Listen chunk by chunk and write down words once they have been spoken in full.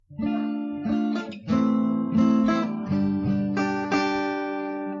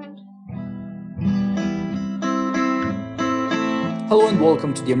Hello and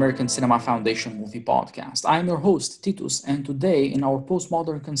welcome to the American Cinema Foundation Movie Podcast. I am your host, Titus, and today in our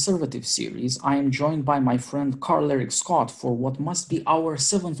Postmodern Conservative series, I am joined by my friend Carl Eric Scott for what must be our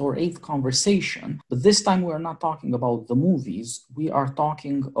seventh or eighth conversation. But this time we are not talking about the movies, we are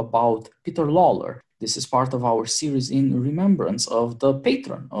talking about Peter Lawlor. This is part of our series in remembrance of the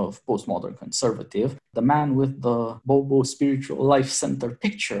patron of Postmodern Conservative, the man with the Bobo Spiritual Life Center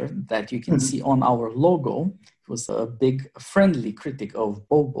picture that you can see on our logo. He was a big friendly critic of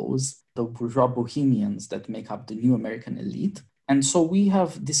Bobos, the bourgeois bohemians that make up the new American elite. And so we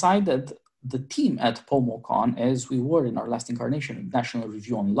have decided, the team at PomoCon, as we were in our last incarnation in National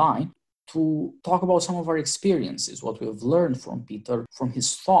Review Online, to talk about some of our experiences, what we have learned from Peter, from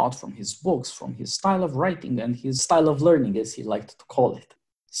his thought, from his books, from his style of writing and his style of learning, as he liked to call it.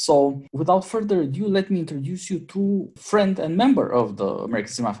 So without further ado, let me introduce you to friend and member of the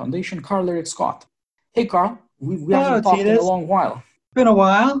American Cinema Foundation, Carl Eric Scott. Hey, Carl, we haven't talked in a long while. It's been a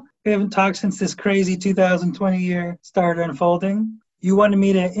while. We haven't talked since this crazy 2020 year started unfolding. You wanted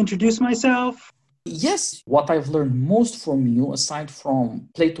me to introduce myself? Yes, what I've learned most from you, aside from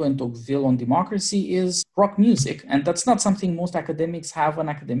Plato and Tocqueville on democracy, is rock music. And that's not something most academics have an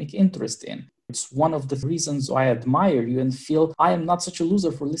academic interest in. It's one of the reasons I admire you and feel I am not such a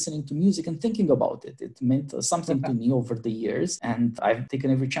loser for listening to music and thinking about it. It meant something to me over the years. And I've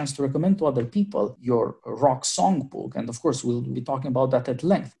taken every chance to recommend to other people your rock songbook. And of course, we'll be talking about that at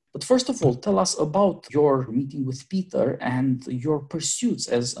length. But first of all, tell us about your meeting with Peter and your pursuits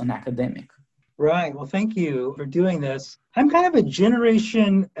as an academic. Right. Well, thank you for doing this. I'm kind of a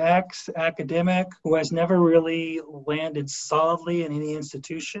Generation X academic who has never really landed solidly in any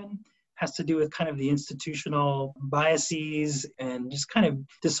institution. Has to do with kind of the institutional biases and just kind of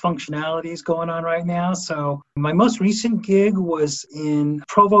dysfunctionalities going on right now. So my most recent gig was in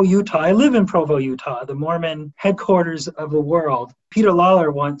Provo, Utah. I live in Provo, Utah, the Mormon headquarters of the world. Peter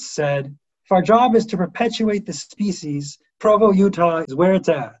Lawlor once said, if our job is to perpetuate the species, Provo, Utah is where it's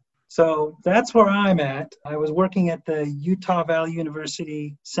at. So that's where I'm at. I was working at the Utah Valley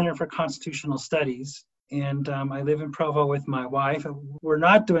University Center for Constitutional Studies. And I live in Provo with my wife. We're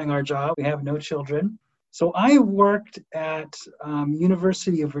not doing our job. We have no children. So I worked at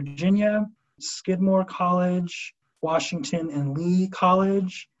University of Virginia, Skidmore College, Washington and Lee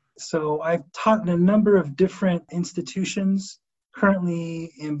College. So I've taught in a number of different institutions,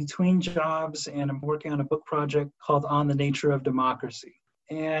 currently in between jobs, and I'm working on a book project called On the Nature of Democracy.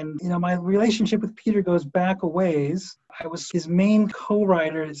 And, my relationship with Peter goes back a ways. I was his main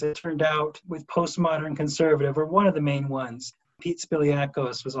co-writer, as it turned out, with Postmodern Conservative, or one of the main ones. Pete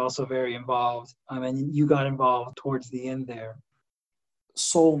Spiliakos was also very involved, and you got involved towards the end there.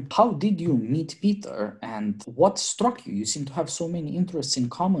 So how did you meet Peter, and what struck you? You seem to have so many interests in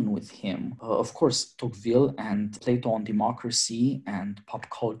common with him. Of course, Tocqueville and Plato on democracy and pop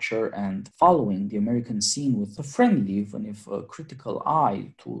culture, and following the American scene with a friendly, even if a critical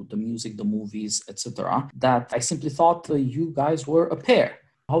eye to the music, the movies, etc., that I simply thought you guys were a pair.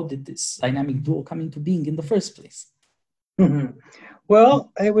 How did this dynamic duo come into being in the first place? Mm-hmm.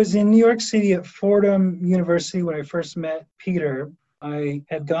 Well, I was in New York City at Fordham University when I first met Peter. I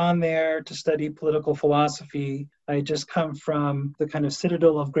had gone there to study political philosophy. I had just come from the kind of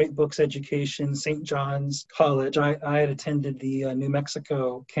citadel of great books education, St. John's College. I had attended the New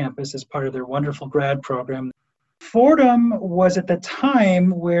Mexico campus as part of their wonderful grad program. Fordham was at the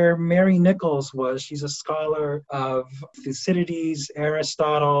time where Mary Nichols was. She's a scholar of Thucydides,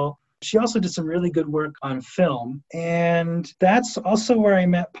 Aristotle. She also did some really good work on film. And that's also where I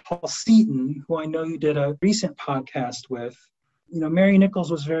met Paul Seaton, who I know you did a recent podcast with. Mary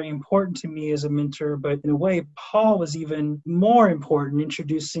Nichols was very important to me as a mentor, but in a way, Paul was even more important,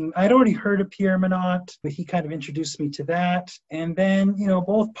 I'd already heard of Pierre Menot, but he kind of introduced me to that. And then,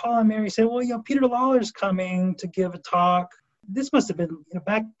 both Paul and Mary said, well, Peter Lawlor's coming to give a talk. This must have been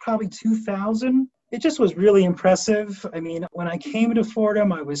back probably 2000. It just was really impressive. I mean, when I came to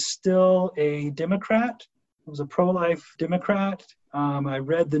Fordham, I was still a Democrat. I was a pro-life Democrat. I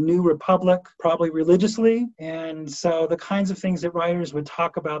read The New Republic probably religiously. And so the kinds of things that writers would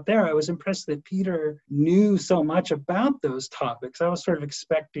talk about there, I was impressed that Peter knew so much about those topics. I was sort of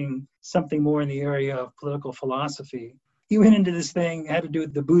expecting something more in the area of political philosophy. He went into this thing, had to do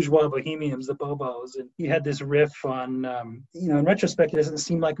with the bourgeois bohemians, the Bobos, and he had this riff on, in retrospect, it doesn't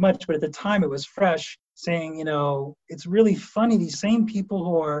seem like much, but at the time it was fresh, saying, it's really funny, these same people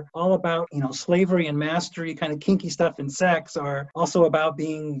who are all about, slavery and mastery, kind of kinky stuff and sex, are also about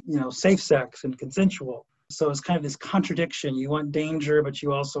being, safe sex and consensual. So it's kind of this contradiction. You want danger, but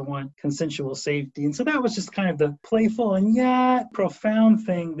you also want consensual safety. And so that was just kind of the playful and yet profound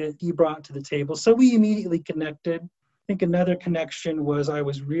thing that he brought to the table. So we immediately connected. think another connection was I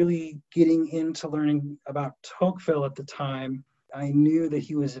was really getting into learning about Tocqueville at the time. I knew that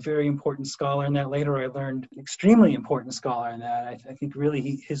he was a very important scholar in that. Later, I learned extremely important scholar in that. I think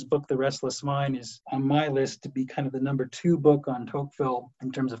really his book, The Restless Mind, is on my list to be kind of the number 2 book on Tocqueville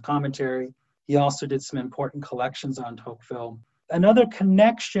in terms of commentary. He also did some important collections on Tocqueville. Another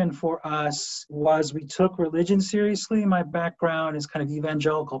connection for us was we took religion seriously. My background is kind of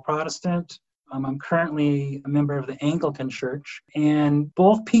evangelical Protestant. I'm currently a member of the Anglican Church, and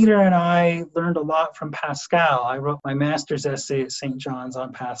both Peter and I learned a lot from Pascal. I wrote my master's essay at St. John's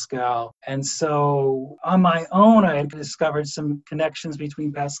on Pascal, and so on my own, I had discovered some connections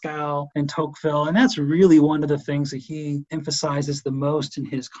between Pascal and Tocqueville, and that's really one of the things that he emphasizes the most in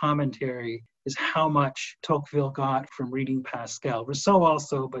his commentary, is how much Tocqueville got from reading Pascal. Rousseau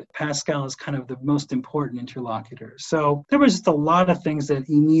also, but Pascal is kind of the most important interlocutor. So there was just a lot of things that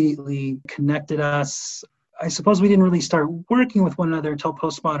immediately connected us. I suppose we didn't really start working with one another until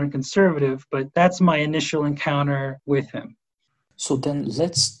Postmodern Conservative, but that's my initial encounter with him. So then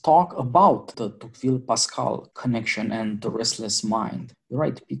let's talk about the Tocqueville-Pascal connection and the restless mind. You're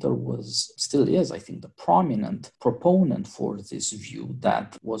right, Peter still is, I think, the prominent proponent for this view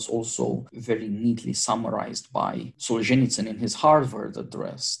that was also very neatly summarized by Solzhenitsyn in his Harvard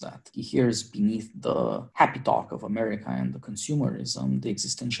address, that he hears beneath the happy talk of America and the consumerism, the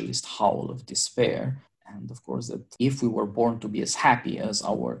existentialist howl of despair. And of course, that if we were born to be as happy as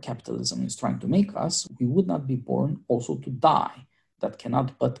our capitalism is trying to make us, we would not be born also to die. That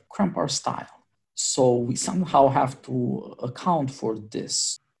cannot but cramp our style. So we somehow have to account for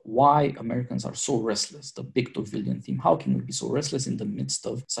this. Why Americans are so restless, the big Tocquevillian theme. How can we be so restless in the midst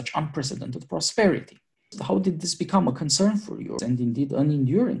of such unprecedented prosperity? How did this become a concern for you, and indeed an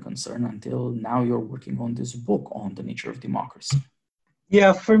enduring concern until now you're working on this book on the nature of democracy?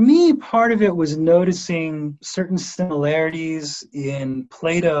 Yeah, for me, part of it was noticing certain similarities in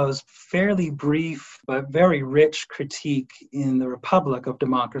Plato's fairly brief but very rich critique in The Republic of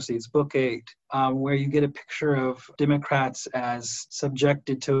Democracy. It's Book 8, where you get a picture of Democrats as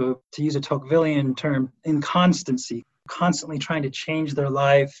subjected to use a Tocquevillian term, inconstancy, constantly trying to change their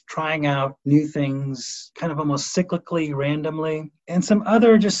life, trying out new things, kind of almost cyclically, randomly. And some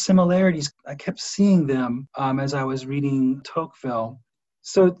other just similarities, I kept seeing them as I was reading Tocqueville.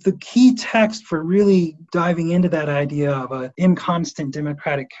 So the key text for really diving into that idea of an inconstant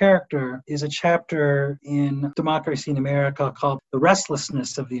democratic character is a chapter in Democracy in America called The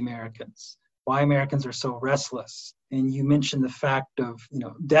Restlessness of the Americans, why Americans are so restless. And you mentioned the fact of,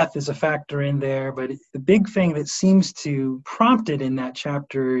 death is a factor in there, but the big thing that seems to prompt it in that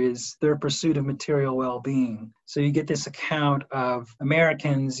chapter is their pursuit of material well-being. So you get this account of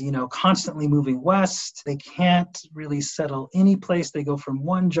Americans, constantly moving west. They can't really settle any place. They go from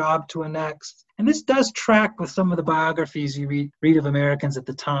one job to a next. And this does track with some of the biographies you read of Americans at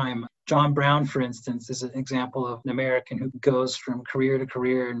the time. John Brown, for instance, is an example of an American who goes from career to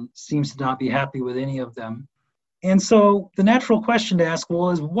career and seems to not be happy with any of them. And so the natural question to ask,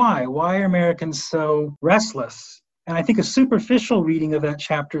 is why? Why are Americans so restless? And I think a superficial reading of that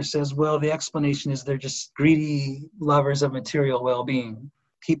chapter says, the explanation is they're just greedy lovers of material well-being,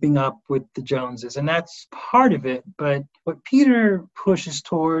 keeping up with the Joneses. And that's part of it. But what Peter pushes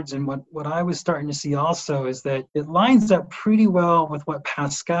towards, and what I was starting to see also, is that it lines up pretty well with what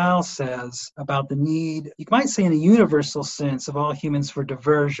Pascal says about the need, you might say in a universal sense, of all humans for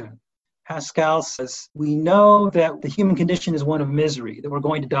diversion. Pascal says, we know that the human condition is one of misery, that we're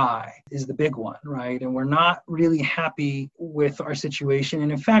going to die is the big one, right? And we're not really happy with our situation.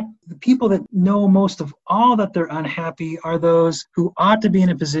 And in fact, the people that know most of all that they're unhappy are those who ought to be in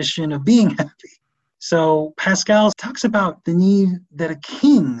a position of being happy. So Pascal talks about the need that a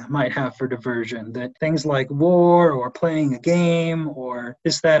king might have for diversion, that things like war or playing a game or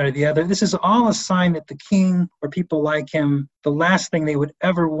this, that, or the other, this is all a sign that the king or people like him, the last thing they would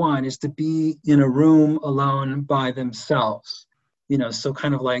ever want is to be in a room alone by themselves. So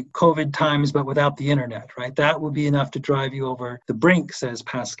kind of like COVID times, but without the internet, right? That would be enough to drive you over the brink, says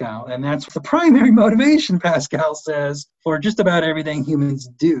Pascal. And that's the primary motivation, Pascal says, for just about everything humans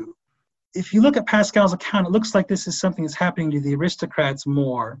do. If you look at Pascal's account, it looks like this is something that's happening to the aristocrats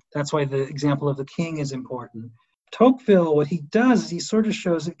more. That's why the example of the king is important. Tocqueville, what he does is he sort of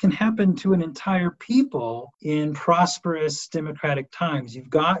shows it can happen to an entire people in prosperous democratic times. You've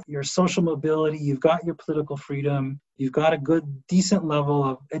got your social mobility, you've got your political freedom, you've got a good, decent level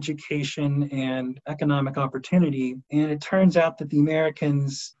of education and economic opportunity. And it turns out that the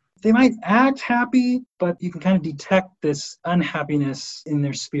Americans, they might act happy, but you can kind of detect this unhappiness in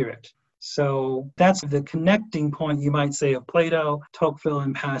their spirit. So that's the connecting point, you might say, of Plato, Tocqueville,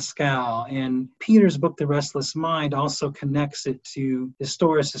 and Pascal. And Peter's book, The Restless Mind, also connects it to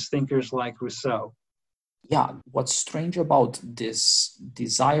historicist thinkers like Rousseau. Yeah, what's strange about this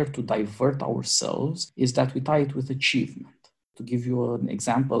desire to divert ourselves is that we tie it with achievement. To give you an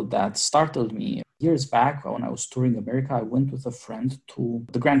example that startled me, years back when I was touring America, I went with a friend to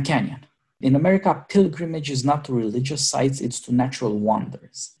the Grand Canyon. In America, pilgrimage is not to religious sites, it's to natural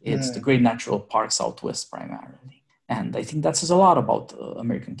wonders. It's the great natural park Southwest primarily. And I think that says a lot about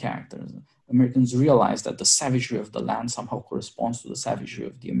American characters. Americans realize that the savagery of the land somehow corresponds to the savagery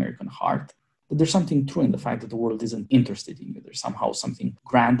of the American heart. But there's something true in the fact that the world isn't interested in you. There's somehow something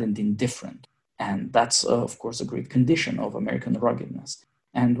grand and indifferent. And that's, of course, a great condition of American ruggedness.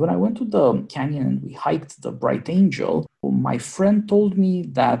 And when I went to the canyon and we hiked the Bright Angel, my friend told me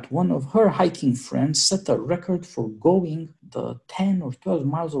that one of her hiking friends set a record for going the 10 or 12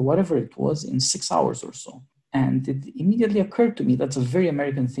 miles or whatever it was in 6 hours or so. And it immediately occurred to me that's a very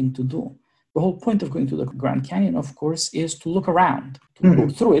American thing to do. The whole point of going to the Grand Canyon, of course, is to look around, to go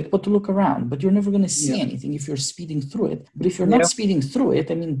through it, but to look around. But you're never going to see anything if you're speeding through it. But if you're not speeding through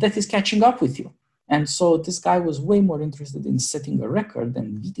it, I mean, death is catching up with you. And so this guy was way more interested in setting a record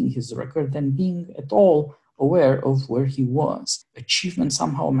and beating his record than being at all aware of where he was. Achievement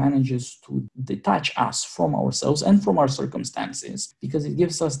somehow manages to detach us from ourselves and from our circumstances because it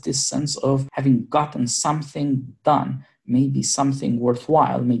gives us this sense of having gotten something done, maybe something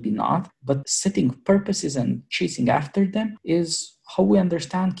worthwhile, maybe not, but setting purposes and chasing after them is how we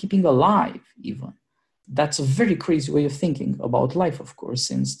understand keeping alive even. That's a very crazy way of thinking about life, of course,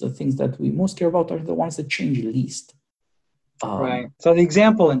 since the things that we most care about are the ones that change least. Right. So the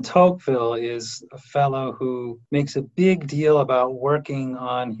example in Tocqueville is a fellow who makes a big deal about working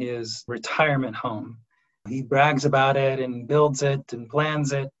on his retirement home. He brags about it and builds it and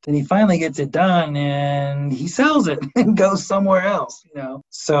plans it. And he finally gets it done and he sells it and goes somewhere else,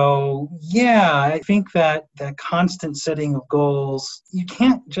 So, I think that constant setting of goals, you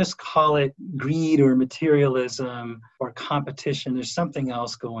can't just call it greed or materialism or competition. There's something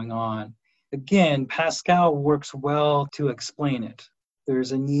else going on. Again, Pascal works well to explain it.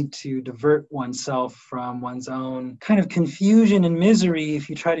 There's a need to divert oneself from one's own kind of confusion and misery if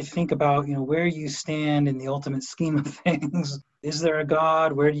you try to think about, where you stand in the ultimate scheme of things. Is there a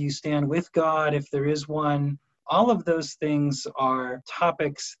God? Where do you stand with God if there is one? All of those things are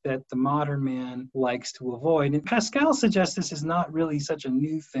topics that the modern man likes to avoid. And Pascal suggests this is not really such a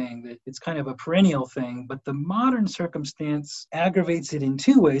new thing, that it's kind of a perennial thing, but the modern circumstance aggravates it in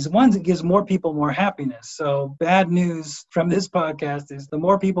two ways. One, it gives more people more happiness. So bad news from this podcast is the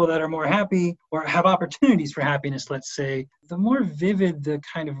more people that are more happy or have opportunities for happiness, let's say, the more vivid the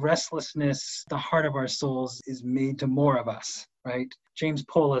kind of restlessness, the heart of our souls is made to more of us, right? James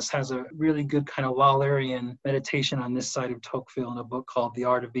Poulos has a really good kind of Lawlerian meditation on this side of Tocqueville in a book called The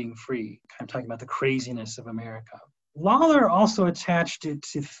Art of Being Free, kind of talking about the craziness of America. Lawler also attached it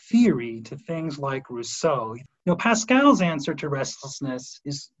to theory, to things like Rousseau. Pascal's answer to restlessness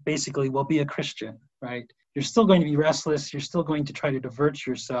is basically, well, be a Christian, right? You're still going to be restless. You're still going to try to divert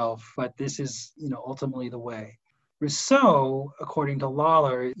yourself, but this is, ultimately the way. Rousseau, according to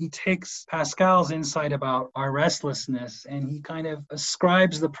Lawler, he takes Pascal's insight about our restlessness and he kind of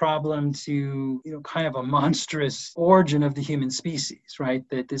ascribes the problem to, kind of a monstrous origin of the human species, right?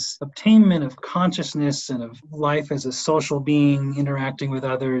 That this obtainment of consciousness and of life as a social being, interacting with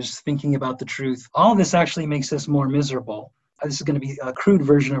others, thinking about the truth, all this actually makes us more miserable. This is going to be a crude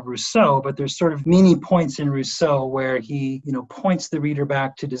version of Rousseau, but there's sort of many points in Rousseau where he, points the reader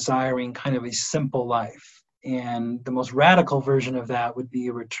back to desiring kind of a simple life. And the most radical version of that would be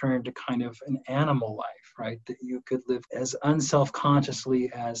a return to kind of an animal life, right? That you could live as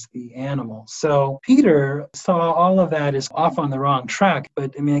unself-consciously as the animal. So Peter saw all of that as off on the wrong track.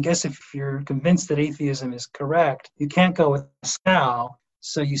 But I guess if you're convinced that atheism is correct, you can't go with Pascal.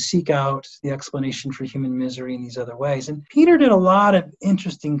 So you seek out the explanation for human misery in these other ways. And Peter did a lot of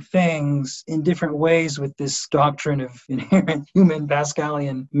interesting things in different ways with this doctrine of inherent human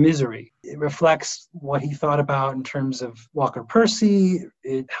Pascalian misery. It reflects what he thought about in terms of Walker Percy.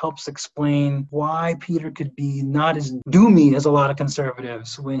 It helps explain why Peter could be not as doomy as a lot of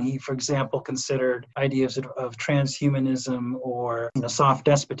conservatives when he, for example, considered ideas of transhumanism or soft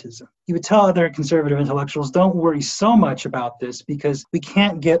despotism. He would tell other conservative intellectuals, don't worry so much about this because we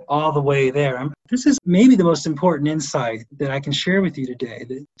can't get all the way there. This is maybe the most important insight that I can share with you today,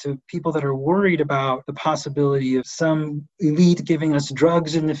 that to people that are worried about the possibility of some elite giving us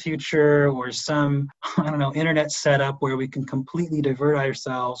drugs in the future, or some, internet setup where we can completely divert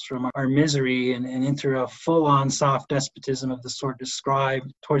ourselves from our misery and enter a full-on soft despotism of the sort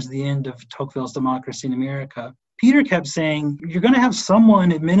described towards the end of Tocqueville's Democracy in America. Peter kept saying, you're going to have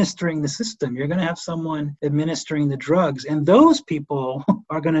someone administering the system. You're going to have someone administering the drugs. And those people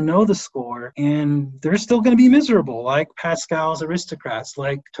are going to know the score, and they're still going to be miserable, like Pascal's aristocrats,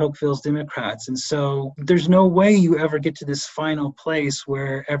 like Tocqueville's Democrats. And so there's no way you ever get to this final place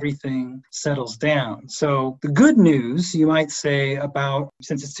where everything settles down. So the good news, you might say, about,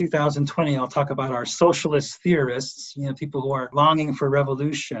 since it's 2020, I'll talk about our socialist theorists, people who are longing for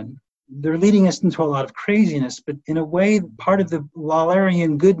revolution. They're leading us into a lot of craziness, but in a way, part of the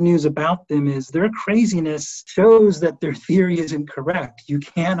Lawlerian good news about them is their craziness shows that their theory isn't correct. You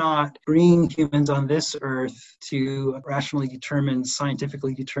cannot bring humans on this earth to a rationally determined,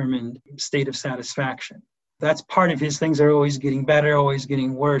 scientifically determined state of satisfaction. That's part of his things are always getting better, always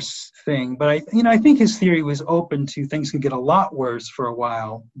getting worse thing. But I think his theory was open to things could get a lot worse for a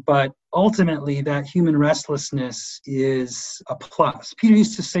while. But ultimately, that human restlessness is a plus. Peter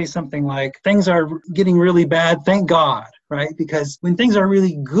used to say something like, things are getting really bad, thank God, right? Because when things are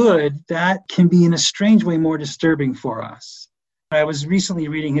really good, that can be in a strange way more disturbing for us. I was recently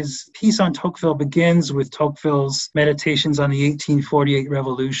reading his piece on Tocqueville begins with Tocqueville's meditations on the 1848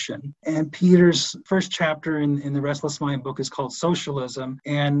 revolution. And Peter's first chapter in the Restless Mind book is called Socialism.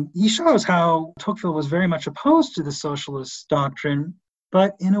 And he shows how Tocqueville was very much opposed to the socialist doctrine.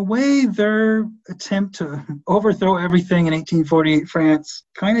 But in a way, their attempt to overthrow everything in 1848 France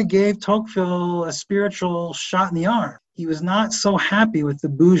kind of gave Tocqueville a spiritual shot in the arm. He was not so happy with the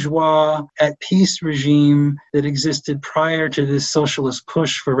bourgeois at peace regime that existed prior to this socialist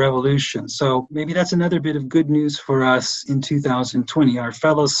push for revolution. So maybe that's another bit of good news for us in 2020. Our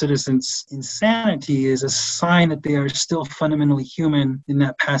fellow citizens' insanity is a sign that they are still fundamentally human in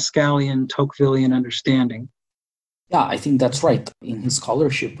that Pascalian, Tocquevillian understanding. Yeah, I think that's right. In his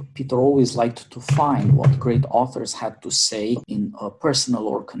scholarship, Peter always liked to find what great authors had to say in a personal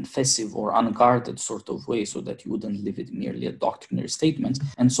or confessive or unguarded sort of way, so that you wouldn't leave it merely a doctrinary statement.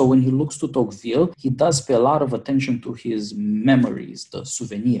 And so when he looks to Tocqueville, he does pay a lot of attention to his memories, the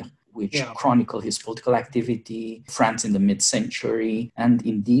souvenirs, which chronicle his political activity, France in the mid-century, and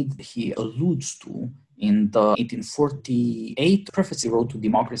indeed he alludes to in the 1848 preface he wrote to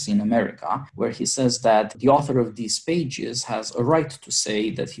Democracy in America, where he says that the author of these pages has a right to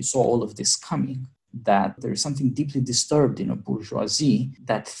say that he saw all of this coming, that there is something deeply disturbed in a bourgeoisie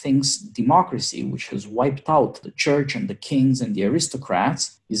that thinks democracy, which has wiped out the church and the kings and the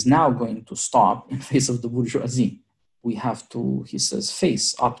aristocrats, is now going to stop in face of the bourgeoisie. We have to, he says,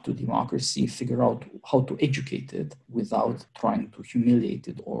 face up to democracy, figure out how to educate it without trying to humiliate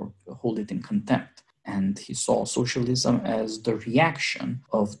it or hold it in contempt. And he saw socialism as the reaction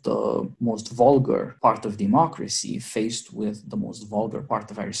of the most vulgar part of democracy faced with the most vulgar part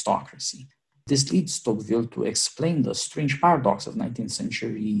of aristocracy. This leads Tocqueville to explain the strange paradox of 19th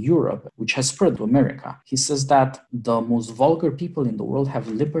century Europe, which has spread to America. He says that the most vulgar people in the world have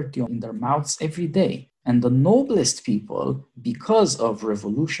liberty in their mouths every day. And the noblest people, because of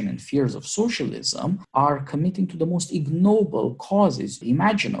revolution and fears of socialism, are committing to the most ignoble causes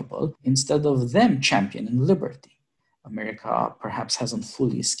imaginable instead of them championing liberty. America perhaps hasn't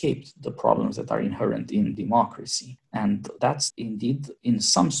fully escaped the problems that are inherent in democracy. And that's indeed, in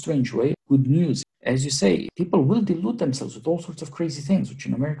some strange way, good news. As you say, people will delude themselves with all sorts of crazy things, which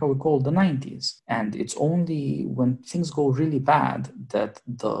in America we call the 90s. And it's only when things go really bad that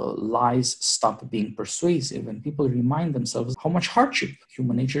the lies stop being persuasive and people remind themselves how much hardship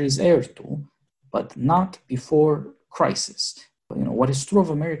human nature is heir to, but not before crisis. What is true of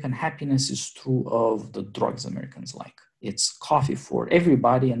American happiness is true of the drugs Americans like. It's coffee for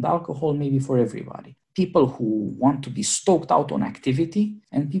everybody and alcohol maybe for everybody. People who want to be stoked out on activity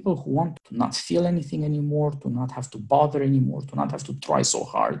and people who want to not feel anything anymore, to not have to bother anymore, to not have to try so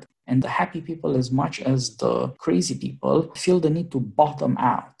hard. And the happy people, as much as the crazy people, feel the need to bottom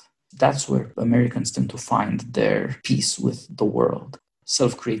out. That's where Americans tend to find their peace with the world.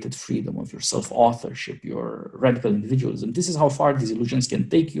 Self-created freedom of your self-authorship, your radical individualism. This is how far these illusions can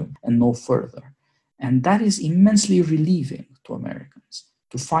take you and no further. And that is immensely relieving to Americans,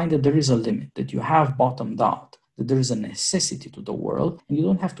 to find that there is a limit, that you have bottomed out, that there is a necessity to the world, and you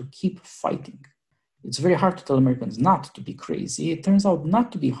don't have to keep fighting. It's very hard to tell Americans not to be crazy. It turns out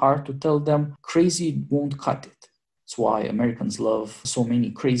not to be hard to tell them crazy won't cut it. That's why Americans love so many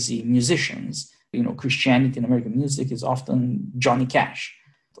crazy musicians, Christianity in American music is often Johnny Cash,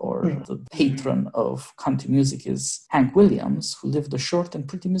 or the patron of country music is Hank Williams, who lived a short and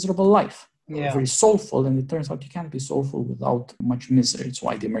pretty miserable life. Yeah. Very soulful, and it turns out you can't be soulful without much misery. It's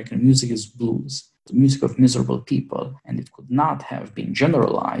why the American music is blues, the music of miserable people, and it could not have been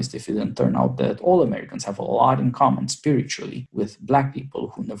generalized if it didn't turn out that all Americans have a lot in common spiritually with Black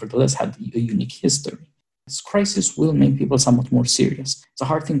people who nevertheless had a unique history. This crisis will make people somewhat more serious. It's a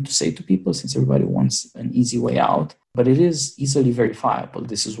hard thing to say to people since everybody wants an easy way out, but it is easily verifiable.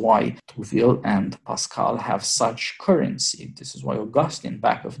 This is why Tocqueville and Pascal have such currency. This is why Augustine,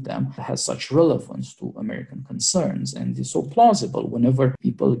 back of them, has such relevance to American concerns. And it's so plausible whenever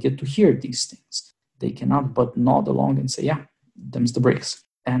people get to hear these things. They cannot but nod along and say, yeah, them's the bricks.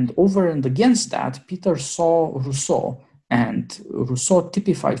 And over and against that, Peter saw Rousseau. And Rousseau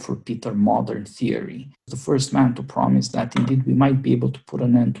typified for Peter modern theory, the first man to promise that indeed we might be able to put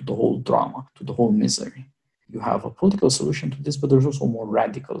an end to the whole drama, to the whole misery. You have a political solution to this, but there's also a more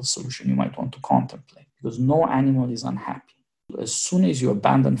radical solution you might want to contemplate, because no animal is unhappy. As soon as you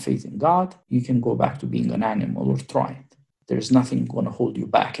abandon faith in God, you can go back to being an animal or try it. There's nothing going to hold you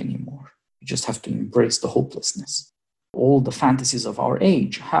back anymore. You just have to embrace the hopelessness. All the fantasies of our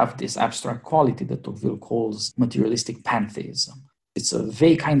age have this abstract quality that Tocqueville calls materialistic pantheism. It's a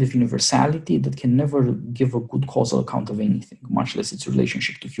vague kind of universality that can never give a good causal account of anything, much less its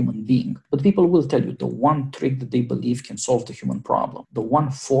relationship to human being. But people will tell you the one trick that they believe can solve the human problem, the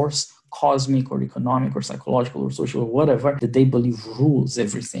one force, cosmic or economic or psychological or social or whatever, that they believe rules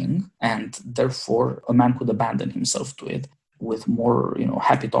everything, and therefore a man could abandon himself to it with more,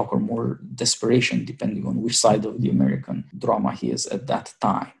 happy talk or more desperation, depending on which side of the American drama he is at that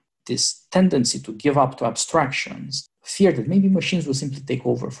time. This tendency to give up to abstractions, fear that maybe machines will simply take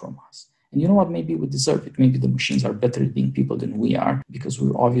over from us. And you know what? Maybe we deserve it. Maybe the machines are better at being people than we are, because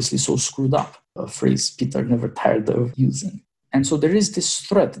we're obviously so screwed up, a phrase Peter never tired of using. And so there is this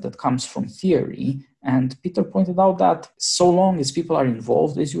threat that comes from theory. And Peter pointed out that so long as people are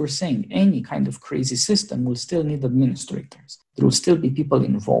involved, as you were saying, any kind of crazy system will still need administrators. There will still be people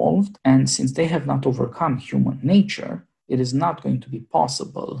involved. And since they have not overcome human nature, it is not going to be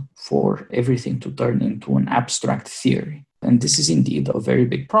possible for everything to turn into an abstract theory. And this is indeed a very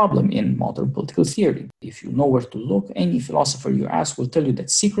big problem in modern political theory. If you know where to look, any philosopher you ask will tell you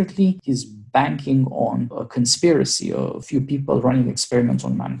that secretly he's banking on a conspiracy, a few people running experiments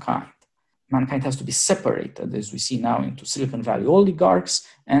on mankind. Mankind has to be separated, as we see now, into Silicon Valley oligarchs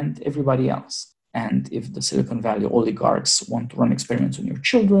and everybody else. And if the Silicon Valley oligarchs want to run experiments on your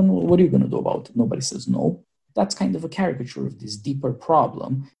children, well, what are you going to do about it? Nobody says no. That's kind of a caricature of this deeper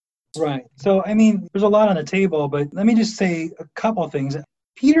problem. Right. So, there's a lot on the table, but let me just say a couple of things.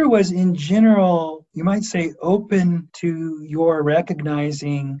 Peter was, in general, you might say, open to your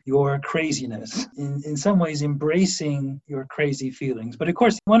recognizing your craziness, in some ways embracing your crazy feelings. But of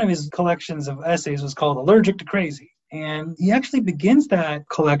course, one of his collections of essays was called Allergic to Crazy. And he actually begins that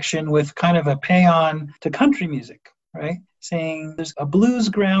collection with kind of a paean to country music, right? Saying there's a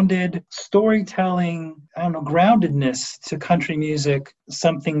blues-grounded storytelling, groundedness to country music,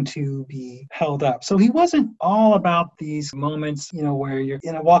 something to be held up. So he wasn't all about these moments, where you're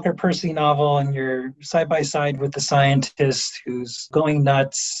in a Walker Percy novel and you're side by side with the scientist who's going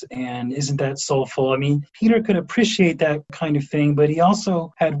nuts and isn't that soulful. Peter could appreciate that kind of thing, but he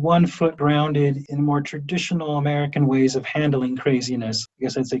also had one foot grounded in more traditional American ways of handling craziness. I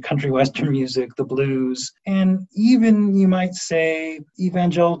guess I'd say country western music, the blues, and even you might say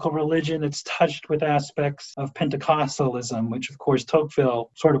evangelical religion that's touched with aspects of Pentecostalism, which of course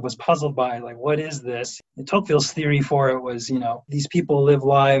Tocqueville sort of was puzzled by, like, what is this? And Tocqueville's theory for it was, these people live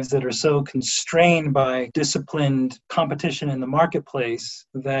lives that are so constrained by disciplined competition in the marketplace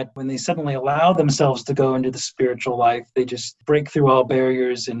that when they suddenly allow themselves to go into the spiritual life, they just break through all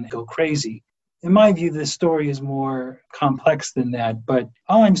barriers and go crazy. In my view, this story is more complex than that, but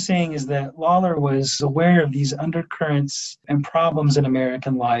all I'm saying is that Lawler was aware of these undercurrents and problems in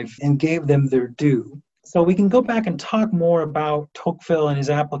American life and gave them their due. So we can go back and talk more about Tocqueville and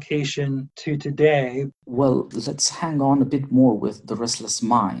his application to today. Well, let's hang on a bit more with The Restless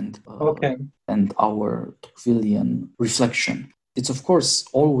Mind and our Tocquevillian reflection. It's, of course,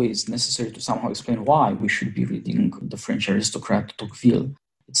 always necessary to somehow explain why we should be reading the French aristocrat Tocqueville.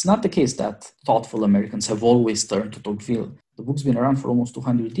 It's not the case that thoughtful Americans have always turned to Tocqueville. The book's been around for almost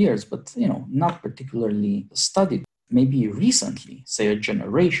 200 years, but, not particularly studied. Maybe recently, say a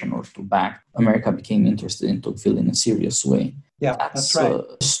generation or two back, America became interested in Tocqueville in a serious way. Yeah, that's right.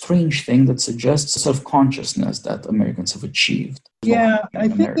 A strange thing that suggests self-consciousness that Americans have achieved. Yeah, I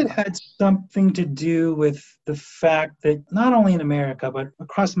in think it America. had something to do with the fact that not only in America, but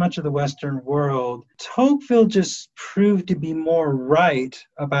across much of the Western world, Tocqueville just proved to be more right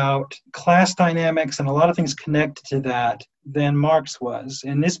about class dynamics and a lot of things connected to that than Marx was.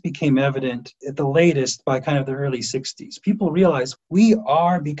 And this became evident at the latest by kind of the early 60s. People realized we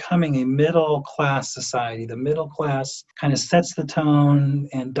are becoming a middle class society. The middle class kind of sets the tone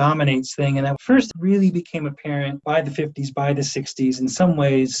and dominates things. And that first really became apparent by the 50s, by the 60s. In some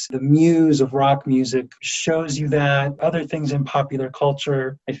ways, the muse of rock music shows you that. Other things in popular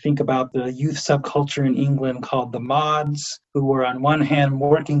culture, I think about the youth subculture in England called the mods, who were on one hand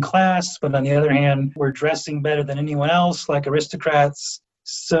working class, but on the other hand were dressing better than anyone else, like aristocrats.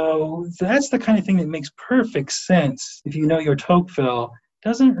 So that's the kind of thing that makes perfect sense if you know your Tocqueville.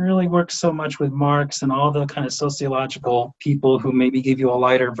 Doesn't really work so much with Marx and all the kind of sociological people who maybe give you a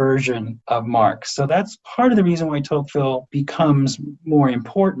lighter version of Marx. So that's part of the reason why Tocqueville becomes more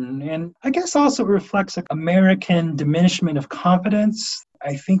important. And I guess also it reflects an American diminishment of confidence.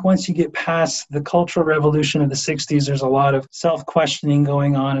 I think once you get past the Cultural Revolution of the 60s, there's a lot of self-questioning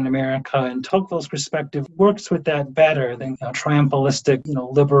going on in America, and Tocqueville's perspective works with that better than a triumphalistic,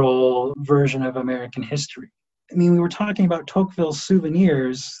 liberal version of American history. I mean, we were talking about Tocqueville's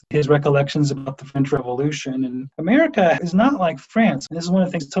souvenirs, his recollections about the French Revolution, and America is not like France. And this is one of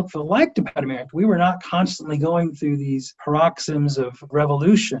the things Tocqueville liked about America. We were not constantly going through these paroxysms of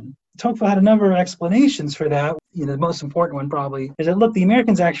revolution. Tocqueville had a number of explanations for that. The most important one probably is that, look, the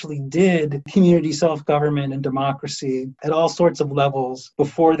Americans actually did community self-government and democracy at all sorts of levels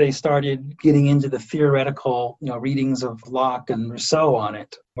before they started getting into the theoretical, readings of Locke and Rousseau on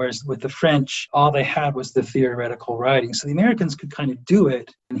it. Whereas with the French, all they had was the theoretical writing. So the Americans could kind of do it.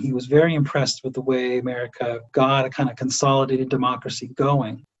 And he was very impressed with the way America got a kind of consolidated democracy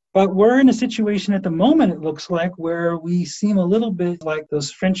going. But we're in a situation at the moment, it looks like, where we seem a little bit like those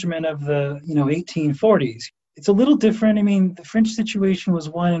Frenchmen of the 1840s. It's a little different. I mean, the French situation was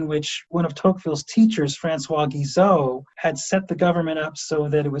one in which one of Tocqueville's teachers, Francois Guizot, had set the government up so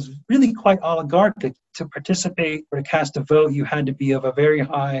that it was really quite oligarchic. To participate or to cast a vote, you had to be of a very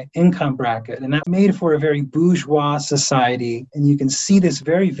high income bracket. And that made for a very bourgeois society. And you can see this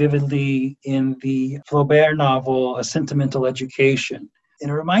very vividly in the Flaubert novel, A Sentimental Education. And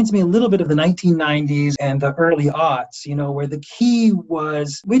it reminds me a little bit of the 1990s and the early aughts, where the key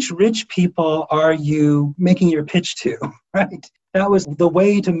was which rich people are you making your pitch to, right? That was the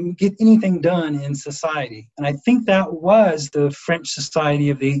way to get anything done in society. And I think that was the French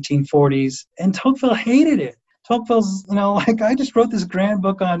society of the 1840s. And Tocqueville hated it. Tocqueville's, I just wrote this grand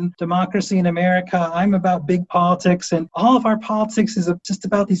book on democracy in America. I'm about big politics, and all of our politics is just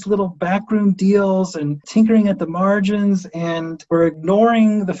about these little backroom deals and tinkering at the margins, and we're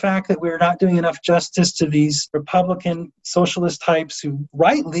ignoring the fact that we're not doing enough justice to these Republican socialist types who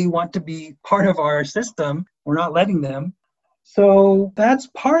rightly want to be part of our system. We're not letting them. So that's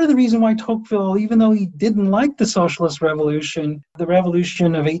part of the reason why Tocqueville, even though he didn't like the socialist revolution, the revolution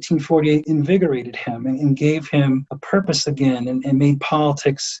of 1848 invigorated him and gave him a purpose again and made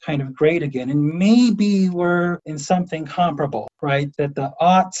politics kind of great again. And maybe we're in something comparable, right? That the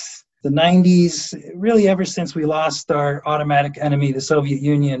aughts, the 90s, really ever since we lost our automatic enemy, the Soviet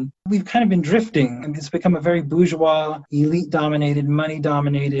Union, we've kind of been drifting. And it's become a very bourgeois, elite-dominated,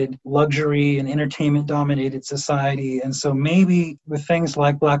 money-dominated, luxury and entertainment-dominated society. And so maybe with things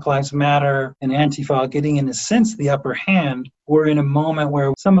like Black Lives Matter and Antifa getting, in a sense, the upper hand, we're in a moment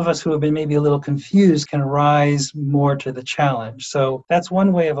where some of us who have been maybe a little confused can rise more to the challenge. So that's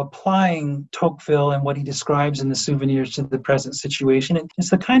one way of applying Tocqueville and what he describes in the souvenirs to the present situation. And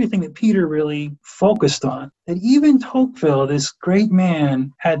it's the kind of thing that Peter really focused on, that even Tocqueville, this great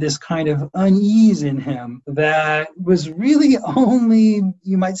man, had this kind of unease in him that was really only,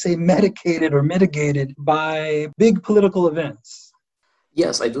 you might say, medicated or mitigated by big political events.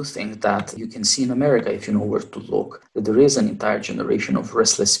 Yes, I do think that you can see in America, if you know where to look, that there is an entire generation of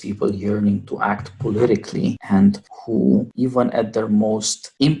restless people yearning to act politically and who, even at their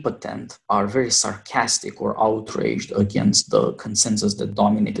most impotent, are very sarcastic or outraged against the consensus that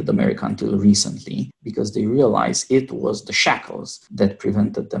dominated America until recently, because they realize it was the shackles that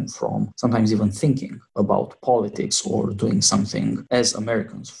prevented them from sometimes even thinking about politics or doing something as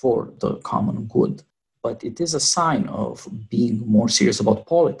Americans for the common good. But it is a sign of being more serious about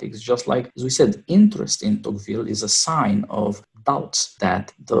politics, just like, as we said, interest in Tocqueville is a sign of doubts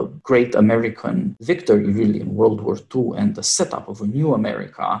that the great American victory really in World War II and the setup of a new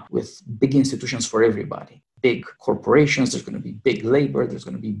America with big institutions for everybody big corporations, there's going to be big labor, there's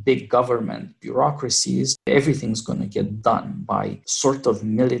going to be big government bureaucracies. Everything's going to get done by sort of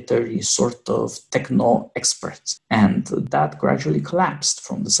military, sort of techno experts. And that gradually collapsed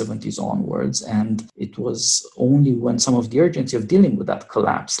from the 70s onwards. And it was only when some of the urgency of dealing with that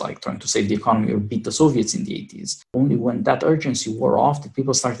collapse, like trying to save the economy or beat the Soviets in the 80s, only when that urgency wore off that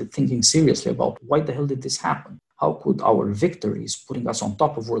people started thinking seriously about why the hell did this happen? How could our victories, putting us on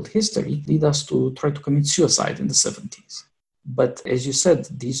top of world history, lead us to try to commit suicide in the 70s? But as you said,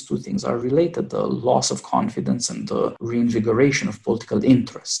 these two things are related, the loss of confidence and the reinvigoration of political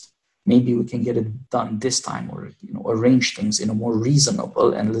interest. Maybe we can get it done this time, or arrange things in a more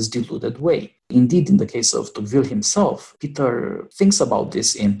reasonable and less diluted way. Indeed, in the case of Tocqueville himself, Peter thinks about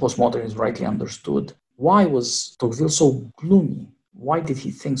this in Postmodernism Rightly Understood. Why was Tocqueville so gloomy? Why did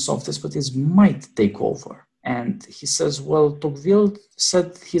he think soft despotism might take over? And he says, well, Tocqueville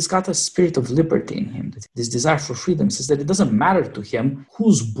said he's got a spirit of liberty in him. This desire for freedom says that it doesn't matter to him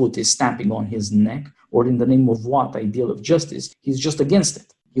whose boot is stamping on his neck or in the name of what ideal of justice. He's just against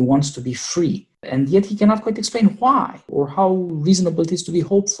it. He wants to be free. And yet he cannot quite explain why or how reasonable it is to be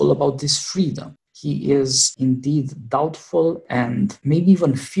hopeful about this freedom. He is indeed doubtful and maybe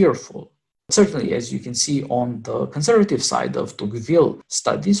even fearful. Certainly, as you can see on the conservative side of Tocqueville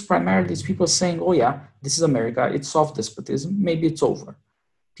studies, primarily it's people saying, oh yeah, this is America, it's soft despotism, maybe it's over.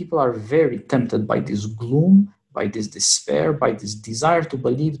 People are very tempted by this gloom, by this despair, by this desire to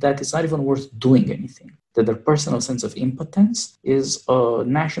believe that it's not even worth doing anything, that their personal sense of impotence is a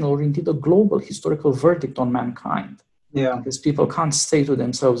national or indeed a global historical verdict on mankind. Yeah. Because people can't say to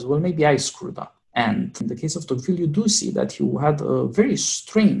themselves, well, maybe I screwed up. And in the case of Tocqueville, you do see that he had a very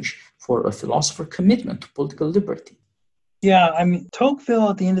strange, for a philosopher, commitment to political liberty. Yeah, I mean, Tocqueville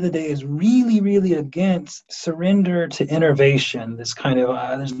at the end of the day is really, really against surrender to innovation. This kind of,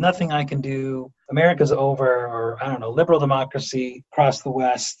 there's nothing I can do, America's over, or I don't know, liberal democracy across the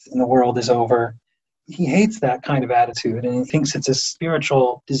West and the world is over. He hates that kind of attitude and he thinks it's a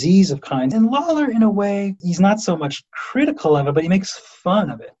spiritual disease of kind. And Lawler, in a way, he's not so much critical of it, but he makes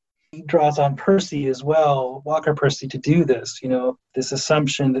fun of it. He draws on Percy as well, Walker Percy, to do this, this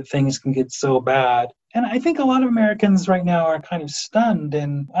assumption that things can get so bad. And I think a lot of Americans right now are kind of stunned.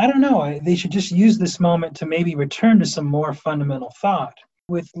 And I don't know, they should just use this moment to maybe return to some more fundamental thought.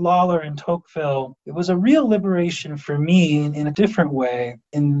 With Lawler and Tocqueville, it was a real liberation for me in a different way.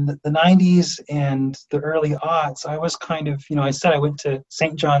 In the 90s and the early aughts, I was kind of, I said I went to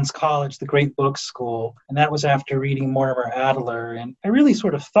St. John's College, the great book school, and that was after reading Mortimer Adler. And I really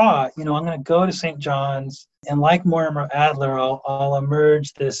sort of thought, I'm going to go to St. John's, and like Mortimer Adler, I'll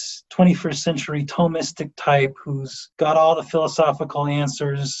emerge this 21st century Thomistic type who's got all the philosophical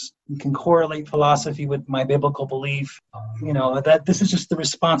answers, can correlate philosophy with my biblical belief, that this is just the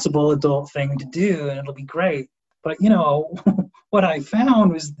responsible adult thing to do and it'll be great. But, what I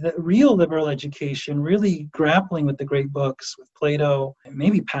found was that real liberal education, really grappling with the great books, with Plato, and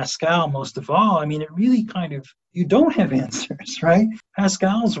maybe Pascal most of all, it really kind of, you don't have answers, right?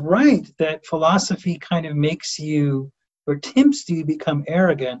 Pascal's right that philosophy kind of makes you, or tempts you to become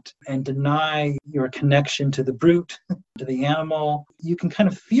arrogant and deny your connection to the brute, to the animal. You can kind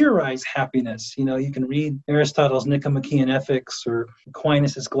of theorize happiness. You can read Aristotle's Nicomachean Ethics or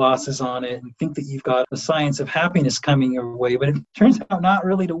Aquinas' glosses on it and think that you've got the science of happiness coming your way, but it turns out not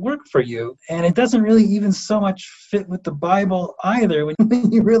really to work for you. And it doesn't really even so much fit with the Bible either. When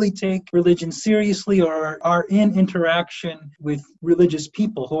you really take religion seriously or are in interaction with religious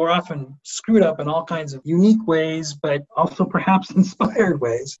people who are often screwed up in all kinds of unique ways, but also perhaps inspired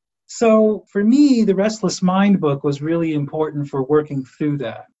ways. So for me, the Restless Mind book was really important for working through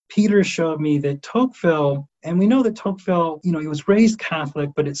that. Peter showed me that Tocqueville, and we know that Tocqueville, he was raised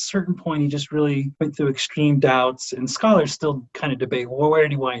Catholic, but at a certain point he just really went through extreme doubts, and scholars still kind of debate, well, where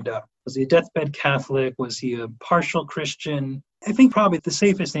did he wind up? Was he a deathbed Catholic? Was he a partial Christian? I think probably the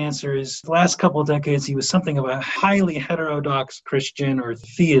safest answer is the last couple of decades he was something of a highly heterodox Christian or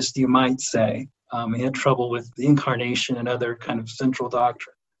theist, you might say. He had trouble with the incarnation and other kind of central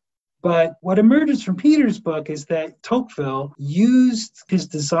doctrine. But what emerges from Peter's book is that Tocqueville used his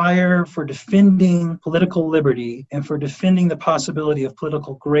desire for defending political liberty and for defending the possibility of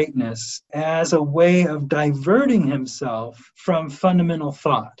political greatness as a way of diverting himself from fundamental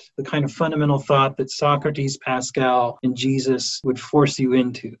thought, the kind of fundamental thought that Socrates, Pascal, and Jesus would force you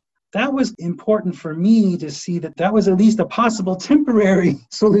into. That was important for me to see that was at least a possible temporary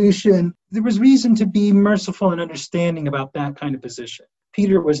solution. There was reason to be merciful and understanding about that kind of position.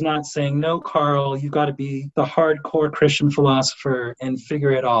 Peter was not saying, no, Carl, you've got to be the hardcore Christian philosopher and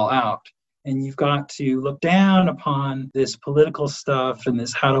figure it all out. And you've got to look down upon this political stuff and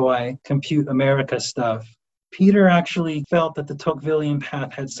this how do I compute America stuff. Peter actually felt that the Tocquevillian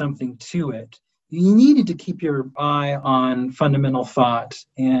path had something to it. You needed to keep your eye on fundamental thought.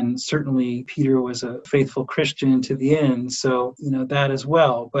 And certainly Peter was a faithful Christian to the end, so, that as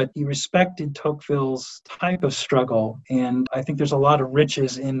well. But he respected Tocqueville's type of struggle. And I think there's a lot of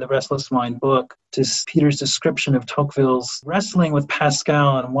riches in the Restless Mind book to Peter's description of Tocqueville's wrestling with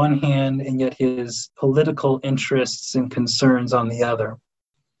Pascal on one hand, and yet his political interests and concerns on the other.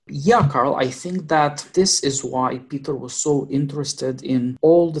 Yeah, Carl, I think that this is why Peter was so interested in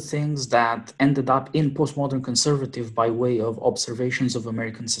all the things that ended up in postmodern conservative by way of observations of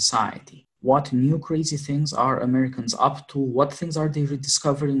American society. What new crazy things are Americans up to? What things are they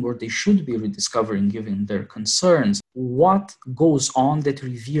rediscovering or they should be rediscovering given their concerns? What goes on that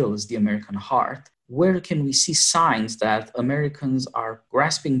reveals the American heart? Where can we see signs that Americans are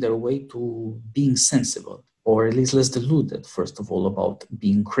grasping their way to being sensible? Or at least less deluded, first of all, about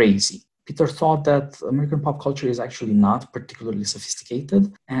being crazy. Peter thought that American pop culture is actually not particularly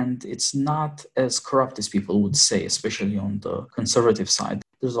sophisticated, and it's not as corrupt as people would say, especially on the conservative side.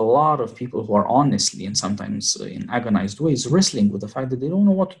 There's a lot of people who are honestly and sometimes in agonized ways wrestling with the fact that they don't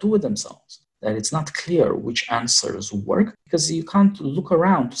know what to do with themselves, that it's not clear which answers work, because you can't look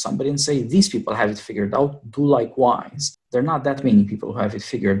around to somebody and say, these people have it figured out, do likewise. There are not that many people who have it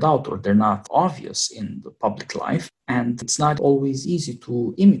figured out, or they're not obvious in the public life. And it's not always easy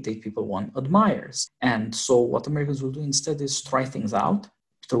to imitate people one admires. And so what Americans will do instead is try things out.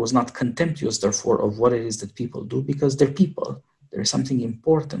 Peter was not contemptuous, therefore, of what it is that people do, because they're people. There is something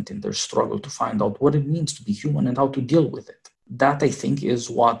important in their struggle to find out what it means to be human and how to deal with it. That, I think, is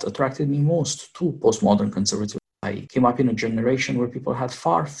what attracted me most to postmodern conservatism. I came up in a generation where people had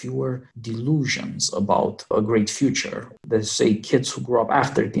far fewer delusions about a great future. They say kids who grew up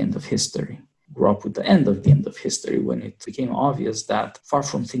after the end of history grew up with the end of history, when it became obvious that far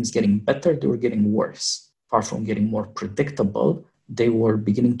from things getting better, they were getting worse. Far from getting more predictable, they were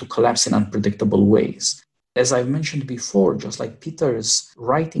beginning to collapse in unpredictable ways. As I've mentioned before, just like Peter's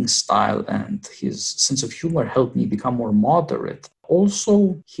writing style and his sense of humor helped me become more moderate,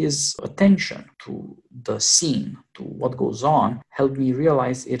 also his attention to the scene, to what goes on, helped me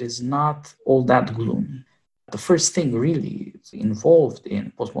realize it is not all that gloomy. The first thing really involved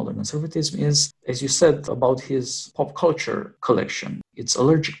in postmodern conservatism is, as you said, about his pop culture collection. It's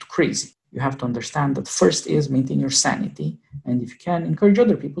allergic to crazy. You have to understand that first is maintain your sanity, and if you can, encourage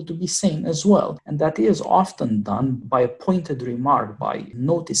other people to be sane as well. And that is often done by a pointed remark, by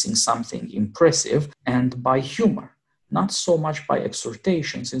noticing something impressive, and by humor. Not so much by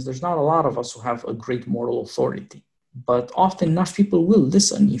exhortation, since there's not a lot of us who have a great moral authority. But often enough people will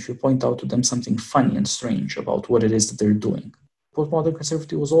listen if you point out to them something funny and strange about what it is that they're doing. Postmodern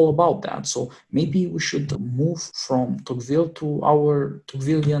conservative was all about that. So maybe we should move from Tocqueville to our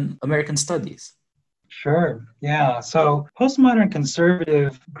Tocquevillian American studies. Sure. Yeah. So postmodern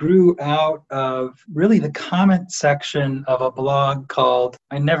conservative grew out of really the comment section of a blog called,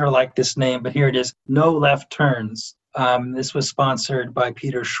 I never liked this name, but here it is, No Left Turns. This was sponsored by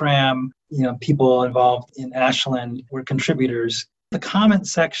Peter Schramm. People involved in Ashland were contributors. The comment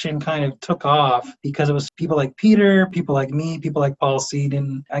section kind of took off because it was people like Peter, people like me, people like Paul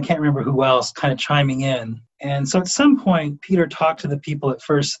Seedon, I can't remember who else, kind of chiming in. And so at some point, Peter talked to the people at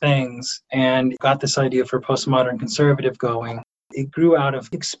First Things and got this idea for postmodern conservative going. It grew out of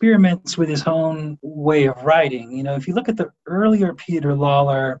experiments with his own way of writing. If you look at the earlier Peter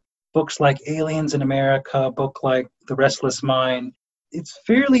Lawler, books like Aliens in America, a book like The Restless Mind, it's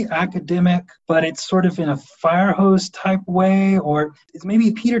fairly academic, but it's sort of in a fire hose type way, or it's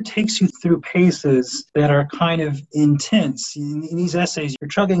maybe Peter takes you through paces that are kind of intense. In these essays, you're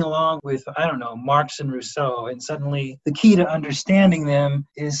chugging along with, Marx and Rousseau, and suddenly the key to understanding them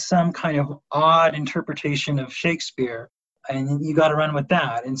is some kind of odd interpretation of Shakespeare. And you got to run with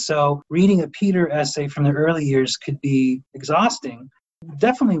that. And so reading a Peter essay from the early years could be exhausting,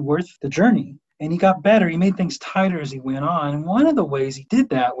 definitely worth the journey. And he got better. He made things tighter as he went on. And one of the ways he did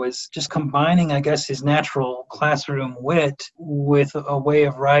that was just combining, I guess, his natural classroom wit with a way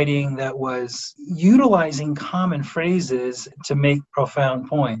of writing that was utilizing common phrases to make profound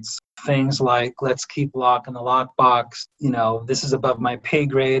points. Things like, let's keep lock in the lockbox, this is above my pay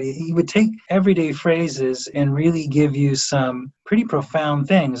grade. He would take everyday phrases and really give you some pretty profound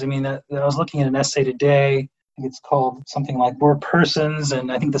things. I was looking at an essay today. It's called something like We're Persons,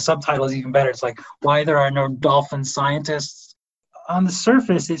 and I think the subtitle is even better. It's like, Why There Are No Dolphin Scientists. On the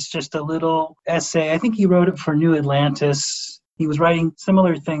surface, it's just a little essay. I think he wrote it for New Atlantis. He was writing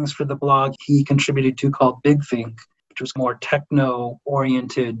similar things for the blog he contributed to called Big Think, which was more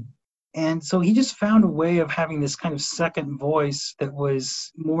techno-oriented And so he just found a way of having this kind of second voice that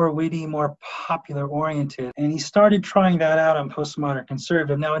was more witty, more popular oriented. And he started trying that out on Postmodern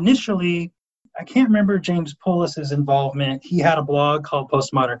Conservative. Now, initially, I can't remember James Poulis's involvement. He had a blog called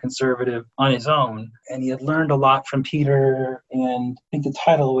Postmodern Conservative on his own, and he had learned a lot from Peter. And I think the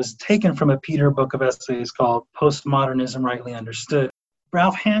title was taken from a Peter book of essays called Postmodernism Rightly Understood.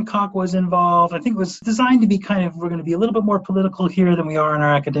 Ralph Hancock was involved. I think it was designed to be we're going to be a little bit more political here than we are in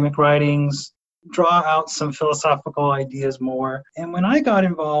our academic writings, draw out some philosophical ideas more. And when I got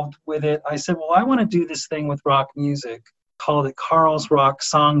involved with it, I said, well, I want to do this thing with rock music, called it Carl's Rock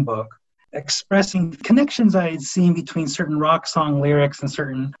Songbook, expressing connections I had seen between certain rock song lyrics and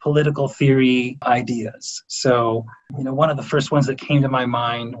certain political theory ideas. So, one of the first ones that came to my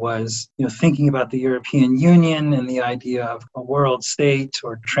mind was, thinking about the European Union and the idea of a world state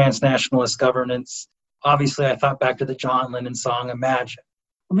or transnationalist governance. Obviously, I thought back to the John Lennon song, Imagine.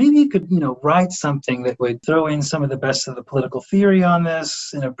 Maybe you could, write something that would throw in some of the best of the political theory on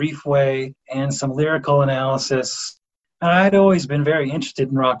this in a brief way and some lyrical analysis. I'd always been very interested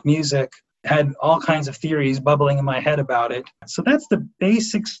in rock music, had all kinds of theories bubbling in my head about it. So that's the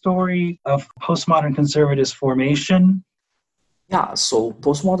basic story of postmodern conservatism formation. Yeah, so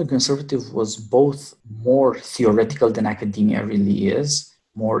postmodern conservative was both more theoretical than academia really is,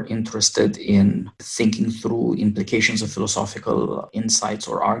 more interested in thinking through implications of philosophical insights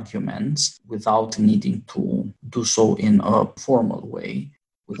or arguments without needing to do so in a formal way,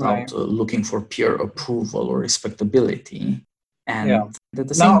 without looking for peer approval or respectability. And at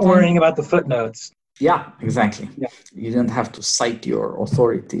the same not time, worrying about the footnotes. Yeah, exactly. Yeah. You didn't have to cite your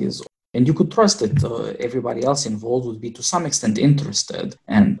authorities. And you could trust that everybody else involved would be to some extent interested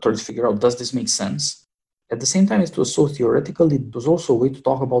and try to figure out, does this make sense? At the same time, it was so theoretical, it was also a way to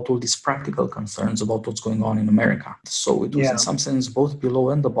talk about all these practical concerns about what's going on in America. So it was in some sense both below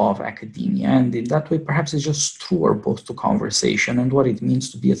and above academia. And in that way, perhaps it's just truer both to conversation and what it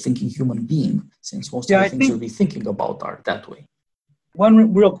means to be a thinking human being, since most of the things you'll be thinking about are that way.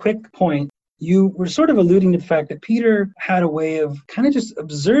 One real quick point. You were sort of alluding to the fact that Peter had a way of kind of just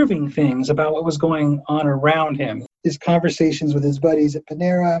observing things about what was going on around him. His conversations with his buddies at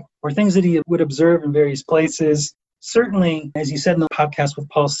Panera, or things that he would observe in various places. Certainly, as you said in the podcast with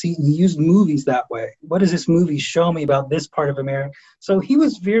Paul Seaton, he used movies that way. What does this movie show me about this part of America? So he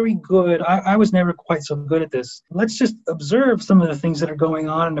was very good. I was never quite so good at this. Let's just observe some of the things that are going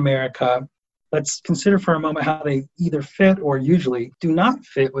on in America. Let's consider for a moment how they either fit or usually do not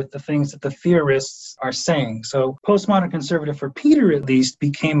fit with the things that the theorists are saying. So postmodern conservative, for Peter at least,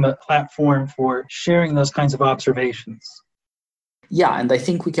 became a platform for sharing those kinds of observations. Yeah, and I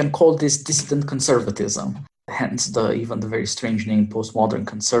think we can call this dissident conservatism. Hence even the very strange name postmodern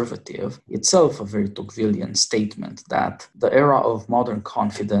conservative, itself a very Tocquevillian statement that the era of modern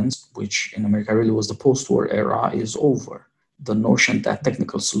confidence, which in America really was the post-war era, is over. The notion that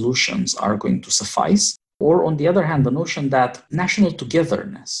technical solutions are going to suffice, or on the other hand, the notion that national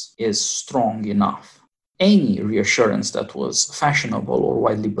togetherness is strong enough. Any reassurance that was fashionable or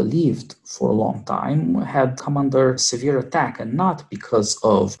widely believed for a long time had come under severe attack, and not because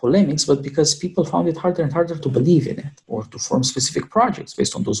of polemics, but because people found it harder and harder to believe in it or to form specific projects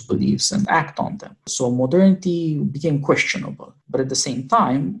based on those beliefs and act on them. So modernity became questionable. But at the same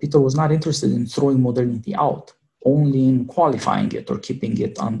time, Peter was not interested in throwing modernity out, only in qualifying it or keeping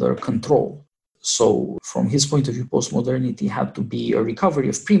it under control. So from his point of view, postmodernity had to be a recovery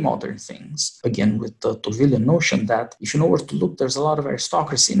of pre-modern things, again, with the Tocquevillian notion that if you know where to look, there's a lot of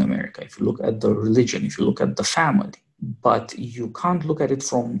aristocracy in America. If you look at the religion, if you look at the family, but you can't look at it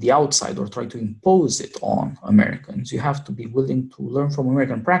from the outside or try to impose it on Americans. You have to be willing to learn from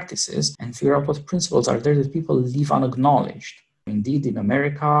American practices and figure out what principles are there that people leave unacknowledged. Indeed, in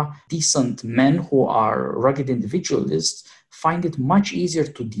America, decent men who are rugged individualists find it much easier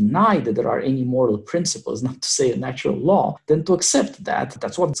to deny that there are any moral principles, not to say a natural law, than to accept that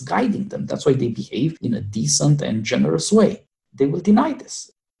that's what's guiding them. That's why they behave in a decent and generous way. They will deny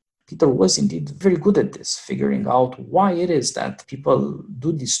this. Peter was indeed very good at this, figuring out why it is that people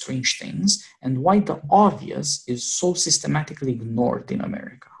do these strange things and why the obvious is so systematically ignored in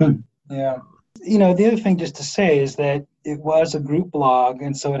America. Yeah. The other thing just to say is that it was a group blog,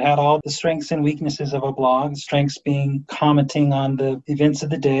 and so it had all the strengths and weaknesses of a blog, strengths being commenting on the events of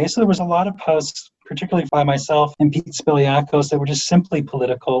the day. So there was a lot of posts, particularly by myself and Pete Spiliakos, that were just simply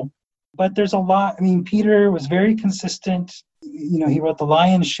political. But there's a lot, Peter was very consistent He wrote the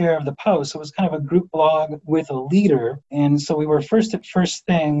lion's share of the Post. So it was kind of a group blog with a leader. And so we were first at First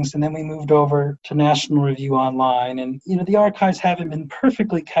Things, and then we moved over to National Review Online. And, the archives haven't been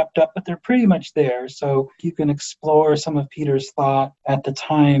perfectly kept up, but they're pretty much there. So you can explore some of Peter's thought at the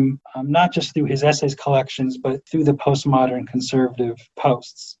time, not just through his essays collections, but through the postmodern conservative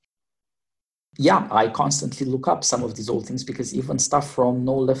posts. Yeah, I constantly look up some of these old things because even stuff from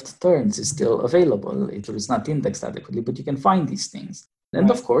No Left Turns is still available. It is not indexed adequately, but you can find these things. And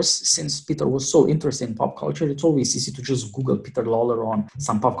Right. of course, since Peter was so interested in pop culture, it's always easy to just Google Peter Lawler on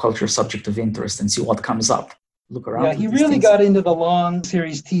some pop culture subject of interest and see what comes up. Look around. Yeah, he really got into the long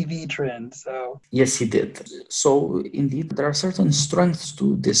series TV trend. So yes, he did. So indeed, there are certain strengths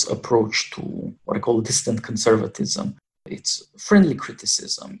to this approach to what I call distant conservatism. It's friendly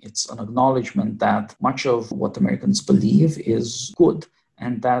criticism. It's an acknowledgement that much of what Americans believe is good,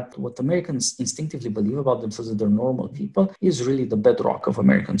 and that what Americans instinctively believe about themselves, that they're normal people, is really the bedrock of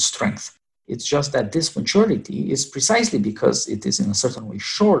American strength. It's just that this majority is precisely because it is in a certain way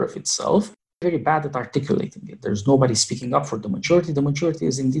sure of itself, very bad at articulating it. There's nobody speaking up for the majority. The majority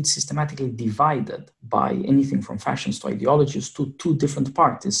is indeed systematically divided by anything from fashions to ideologies to two different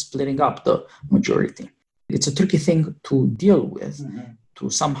parties splitting up the majority. It's a tricky thing to deal with, to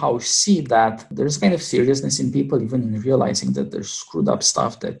somehow see that there's kind of seriousness in people, even in realizing that there's screwed up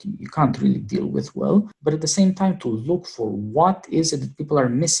stuff that you can't really deal with well, but at the same time to look for what is it that people are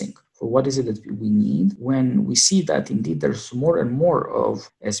missing, for what is it that we need when we see that indeed there's more and more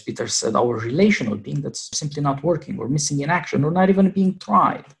of, as Peter said, our relational being that's simply not working, or missing in action, or not even being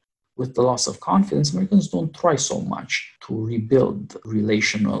tried. With the loss of confidence, Americans don't try so much to rebuild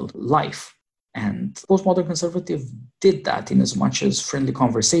relational life. And postmodern conservative did that in as much as friendly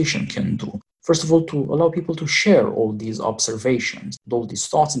conversation can do. First of all, to allow people to share all these observations, all these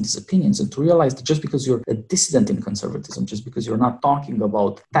thoughts and these opinions, and to realize that just because you're a dissident in conservatism, just because you're not talking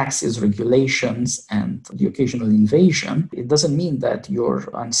about taxes, regulations, and the occasional invasion, it doesn't mean that you're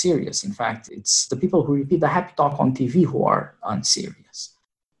unserious. In fact, it's the people who repeat the happy talk on TV who are unserious.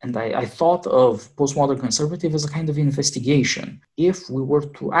 And I thought of postmodern conservative as a kind of investigation. If we were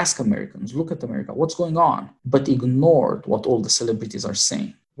to ask Americans, look at America, what's going on, but ignored what all the celebrities are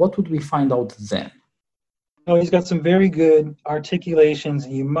saying, what would we find out then? Oh, he's got some very good articulations,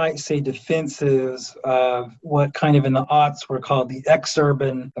 you might say defenses of what kind of in the aughts were called the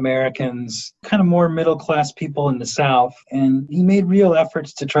ex-urban Americans, kind of more middle-class people in the South. And he made real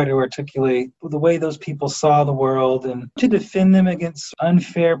efforts to try to articulate the way those people saw the world and to defend them against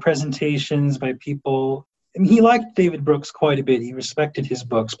unfair presentations by people. I mean, he liked David Brooks quite a bit. He respected his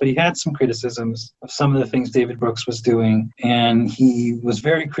books, but he had some criticisms of some of the things David Brooks was doing. And he was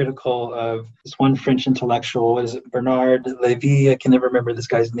very critical of this one French intellectual, is it Bernard Lévy? I can never remember this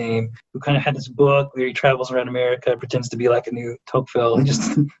guy's name, who kind of had this book where he travels around America, pretends to be like a new Tocqueville, and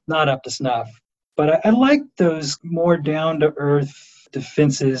just not up to snuff. But I like those more down-to-earth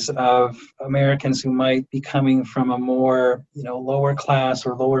defenses of Americans who might be coming from a more, lower class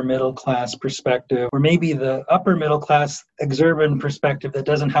or lower middle class perspective, or maybe the upper middle class exurban perspective that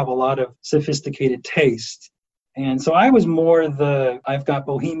doesn't have a lot of sophisticated taste. And so I was more I've got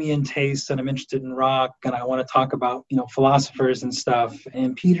bohemian tastes and I'm interested in rock and I want to talk about, philosophers and stuff.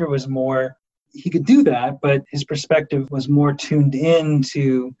 And Peter was more, he could do that, but his perspective was more tuned in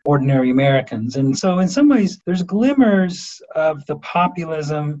to ordinary Americans. And so in some ways, there's glimmers of the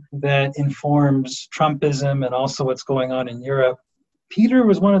populism that informs Trumpism and also what's going on in Europe. Peter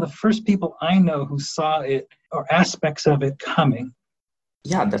was one of the first people I know who saw it, or aspects of it, coming.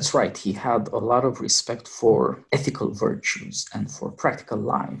 Yeah, that's right. He had a lot of respect for ethical virtues and for practical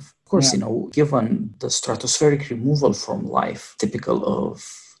life. Of course, given the stratospheric removal from life, typical of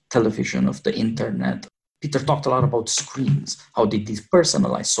television, of the internet, Peter talked a lot about screens, how they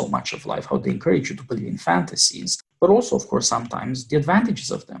depersonalize so much of life, how they encourage you to believe in fantasies, but also, of course, sometimes the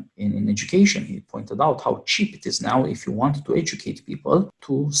advantages of them. In education, he pointed out how cheap it is now, if you want to educate people,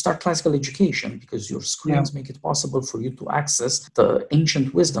 to start classical education, because your screens make it possible for you to access the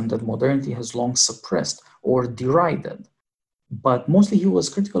ancient wisdom that modernity has long suppressed or derided. But mostly he was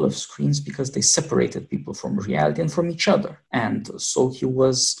critical of screens because they separated people from reality and from each other. And so he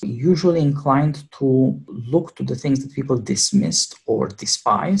was usually inclined to look to the things that people dismissed or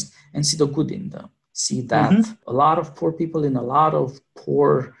despised and see the good in them. See that a lot of poor people in a lot of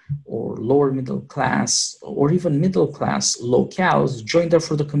poor or lower middle class or even middle class locales join there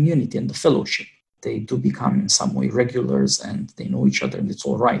for the community and the fellowship. They do become in some way regulars and they know each other and it's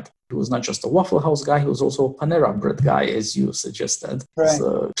all right. He was not just a Waffle House guy, he was also a Panera Bread guy, as you suggested. Right.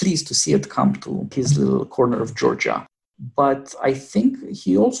 So pleased to see it come to his little corner of Georgia. But I think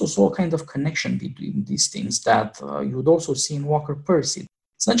he also saw a kind of connection between these things that you would also see in Walker Percy.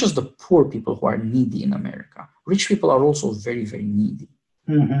 It's not just the poor people who are needy in America. Rich people are also very, very needy.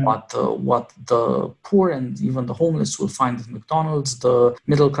 Mm-hmm. What the poor and even the homeless will find at McDonald's, the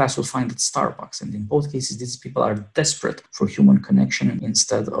middle class will find at Starbucks. And in both cases, these people are desperate for human connection.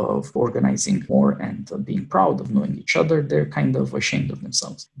 Instead of organizing more and being proud of knowing each other, they're kind of ashamed of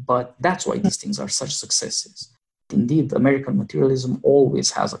themselves. But that's why these things are such successes. Indeed, American materialism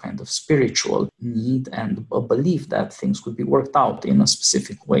always has a kind of spiritual need and a belief that things could be worked out in a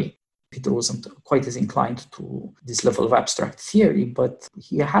specific way. Peter wasn't quite as inclined to this level of abstract theory, but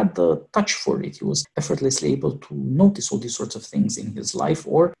he had the touch for it. He was effortlessly able to notice all these sorts of things in his life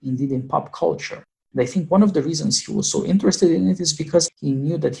or indeed in pop culture. And I think one of the reasons he was so interested in it is because he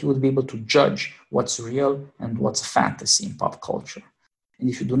knew that he would be able to judge what's real and what's fantasy in pop culture. And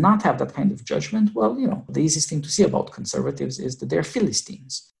if you do not have that kind of judgment, well, the easiest thing to say about conservatives is that they're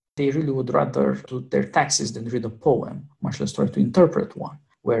Philistines. They really would rather do their taxes than read a poem, much less try to interpret one.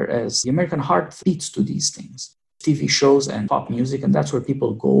 Whereas the American heart beats to these things. TV shows and pop music, and that's where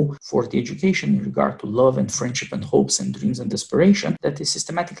people go for the education in regard to love and friendship and hopes and dreams and desperation that is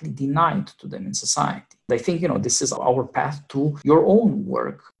systematically denied to them in society. I think, this is our path to your own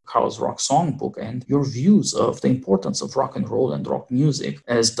work, Carl's Rock Songbook, and your views of the importance of rock and roll and rock music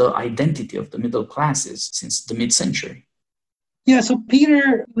as the identity of the middle classes since the mid-century. Yeah, so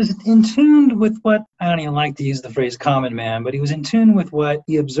Peter was in tune with what, I don't even like to use the phrase common man, but he was in tune with what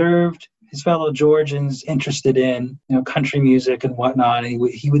he observed his fellow Georgians interested in, country music and whatnot. And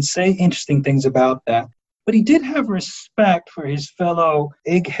he would say interesting things about that. But he did have respect for his fellow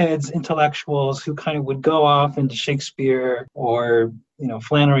eggheads intellectuals who kind of would go off into Shakespeare or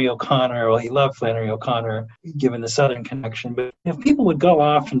Flannery O'Connor. Well, he loved Flannery O'Connor, given the Southern connection. But if people would go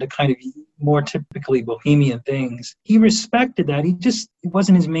off into kind of more typically bohemian things, he respected that. It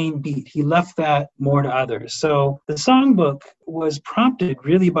wasn't his main beat. He left that more to others. So the songbook was prompted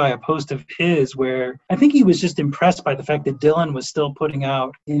really by a post of his where I think he was just impressed by the fact that Dylan was still putting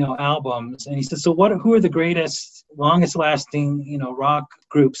out, albums. And he said, so who are the greatest, longest lasting, rock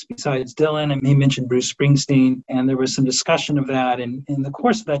groups besides Dylan? And he mentioned Bruce Springsteen. And there was some discussion of that. And in the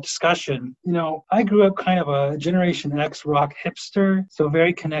course of that discussion, I grew up kind of a Generation X rock hipster, so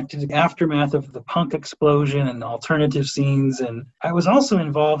very connected to the aftermath of the punk explosion and alternative scenes. And I was also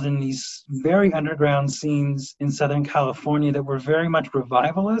involved in these very underground scenes in Southern California that were very much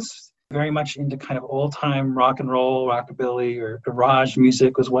revivalist, very much into kind of old-time rock and roll, rockabilly, or garage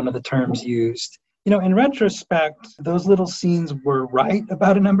music was one of the terms used. In retrospect, those little scenes were right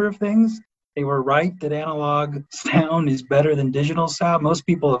about a number of things. They were right that analog sound is better than digital sound. Most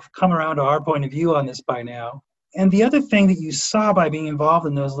people have come around to our point of view on this by now. And the other thing that you saw by being involved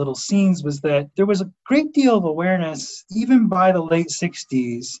in those little scenes was that there was a great deal of awareness, even by the late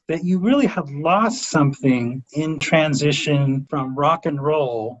 60s, that you really had lost something in transition from rock and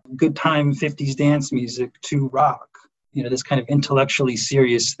roll, good time 50s dance music, to rock. This kind of intellectually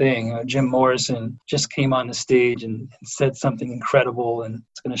serious thing. Jim Morrison just came on the stage and said something incredible, and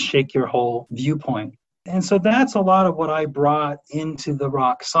it's going to shake your whole viewpoint. And so that's a lot of what I brought into the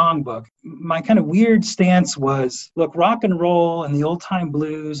rock songbook. My kind of weird stance was, look, rock and roll and the old-time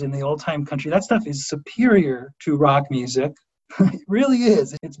blues and the old-time country, that stuff is superior to rock music. It really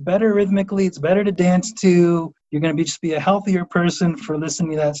is. It's better rhythmically. It's better to dance to. You're going to just be a healthier person for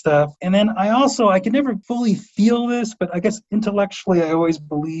listening to that stuff. And then I could never fully feel this, but I guess intellectually I always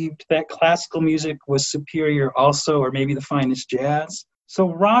believed that classical music was superior also, or maybe the finest jazz.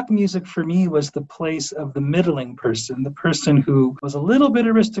 So rock music for me was the place of the middling person, the person who was a little bit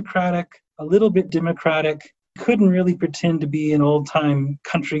aristocratic, a little bit democratic, couldn't really pretend to be an old-time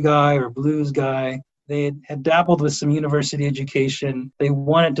country guy or blues guy. They had dabbled with some university education. They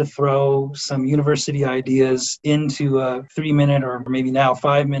wanted to throw some university ideas into a 3-minute or maybe now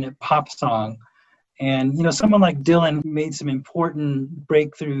 5-minute pop song. And, someone like Dylan made some important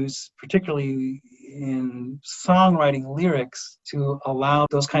breakthroughs, particularly in songwriting lyrics, to allow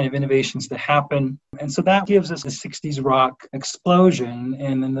those kind of innovations to happen. And so that gives us a 60s rock explosion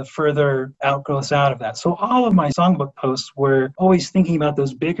and then the further outgrowths out of that. So all of my songbook posts were always thinking about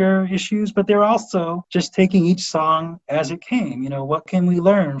those bigger issues, but they're also just taking each song as it came. What can we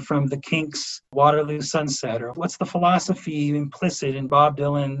learn from the Kinks' Waterloo Sunset? Or what's the philosophy implicit in Bob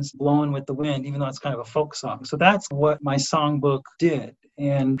Dylan's Blowin' with the Wind, even though it's kind of a folk song? So that's what my songbook did.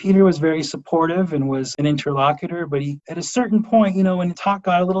 And Peter was very supportive and was an interlocutor, but he, at a certain point, when the talk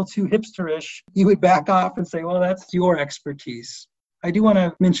got a little too hipsterish, he would back off and say, well, that's your expertise. I do want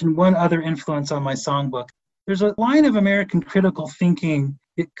to mention one other influence on my songbook. There's a line of American critical thinking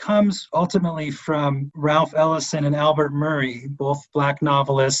It comes ultimately from Ralph Ellison and Albert Murray, both Black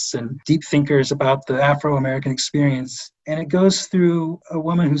novelists and deep thinkers about the Afro-American experience. And it goes through a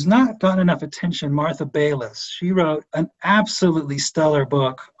woman who's not gotten enough attention, Martha Baylis. She wrote an absolutely stellar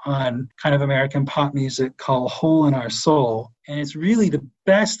book on kind of American pop music called Hole in Our Soul. And it's really the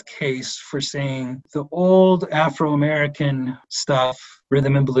best case for saying the old Afro-American stuff,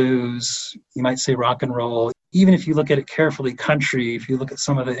 rhythm and blues, you might say rock and roll, even if you look at it carefully, country, if you look at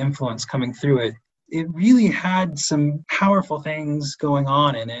some of the influence coming through it, it really had some powerful things going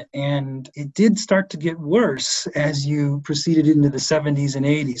on in it. And it did start to get worse as you proceeded into the 70s and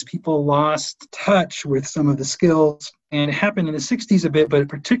 80s. People lost touch with some of the skills. And it happened in the 60s a bit, but it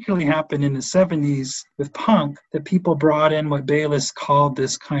particularly happened in the 70s with punk, that people brought in what Baylis called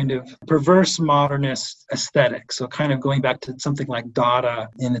this kind of perverse modernist aesthetic. So kind of going back to something like Dada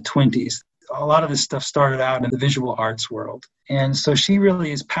in the 20s. A lot of this stuff started out in the visual arts world. And so she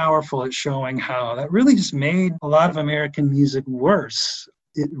really is powerful at showing how that really just made a lot of American music worse.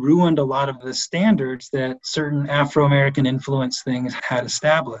 It ruined a lot of the standards that certain Afro-American influence things had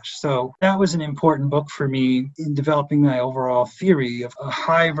established. So that was an important book for me in developing my overall theory of a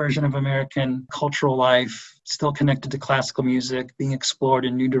high version of American cultural life, still connected to classical music, being explored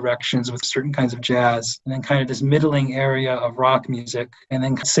in new directions with certain kinds of jazz, and then kind of this middling area of rock music, and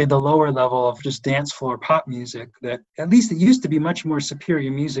then say the lower level of just dance floor pop music that at least it used to be much more superior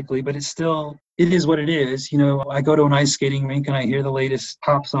musically, but it is what it is. You know, I go to an ice skating rink and I hear the latest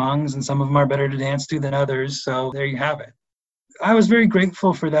pop songs, and some of them are better to dance to than others. So there you have it. I was very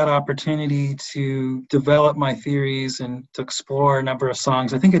grateful for that opportunity to develop my theories and to explore a number of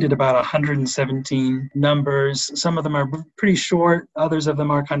songs. I think I did about 117 numbers. Some of them are pretty short. Others of them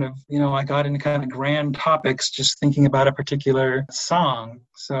are kind of, I got into kind of grand topics just thinking about a particular song.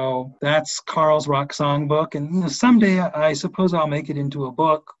 So that's Carl's Rock Songbook. And, someday I suppose I'll make it into a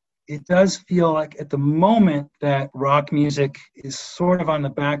book. It does feel like at the moment that rock music is sort of on the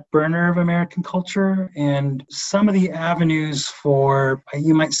back burner of American culture, and some of the avenues for,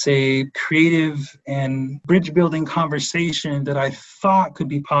 you might say, creative and bridge-building conversation that I thought could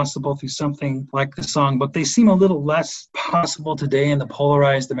be possible through something like the songbook, they seem a little less possible today in the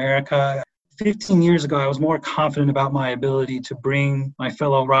polarized America. 15 years ago, I was more confident about my ability to bring my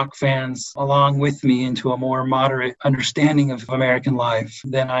fellow rock fans along with me into a more moderate understanding of American life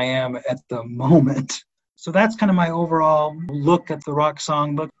than I am at the moment. So that's kind of my overall look at the Rock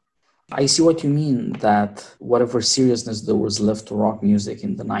Songbook. I see what you mean, that whatever seriousness there was left to rock music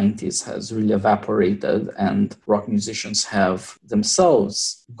in the 90s has really evaporated, and rock musicians have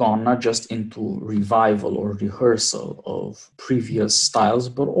themselves gone not just into revival or rehearsal of previous styles,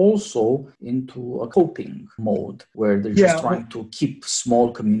 but also into a coping mode where they're just trying to keep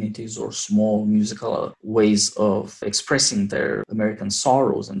small communities or small musical ways of expressing their American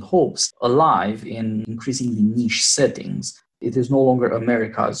sorrows and hopes alive in increasingly niche settings. It is no longer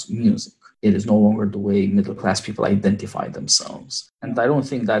America's music. It is no longer the way middle-class people identify themselves. And I don't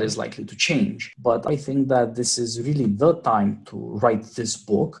think that is likely to change. But I think that this is really the time to write this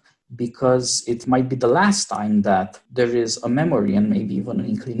book, because it might be the last time that there is a memory and maybe even an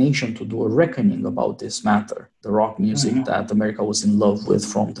inclination to do a reckoning about this matter. The rock music that America was in love with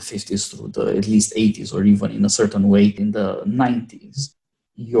from the 50s through the at least 80s, or even in a certain way in the 90s.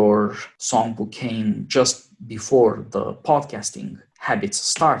 Your songbook came just before the podcasting habits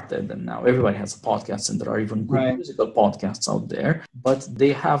started, and now everybody has a podcast, and there are even good musical podcasts out there, but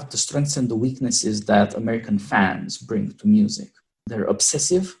they have the strengths and the weaknesses that American fans bring to music. They're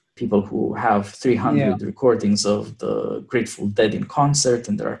obsessive, people who have 300 recordings of the Grateful Dead in concert,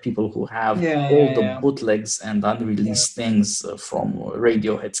 and there are people who have all the bootlegs and unreleased things from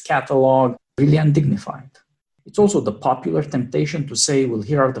Radiohead's catalog, really undignified. It's also the popular temptation to say, well,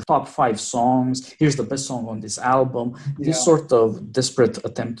 here are the top 5 songs, here's the best song on this album. This sort of desperate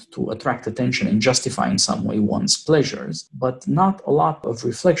attempt to attract attention and justify in some way one's pleasures, but not a lot of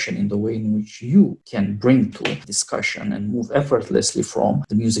reflection in the way in which you can bring to discussion and move effortlessly from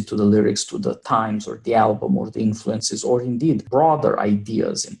the music to the lyrics to the times or the album or the influences, or indeed broader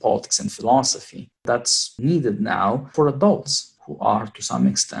ideas in politics and philosophy. That's needed now for adults who are to some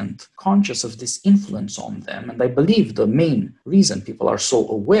extent conscious of this influence on them. And I believe the main reason people are so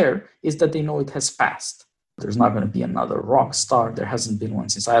aware is that they know it has passed. There's not going to be another rock star. There hasn't been one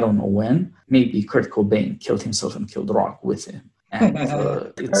since I don't know when. Maybe Kurt Cobain killed himself and killed rock with him. And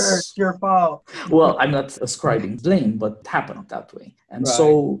it's your fault. Well, I'm not ascribing blame, but it happened that way. And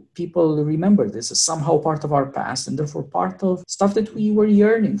so people remember this as somehow part of our past, and therefore part of stuff that we were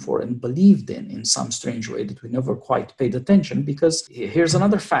yearning for and believed in some strange way that we never quite paid attention. Because here's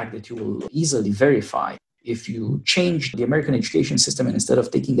another fact that you will easily verify. If you change the American education system and instead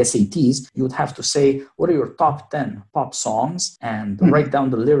of taking SATs, you would have to say, what are your top 10 pop songs and write down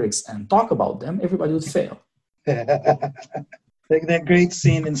the lyrics and talk about them, everybody would fail. Like that great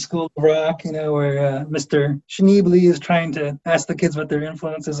scene in School of Rock, where Mr. Schneebly is trying to ask the kids what their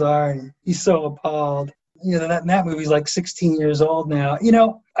influences are. And he's so appalled. That movie's like 16 years old now.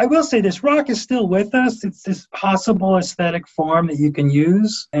 I will say this, rock is still with us. It's this possible aesthetic form that you can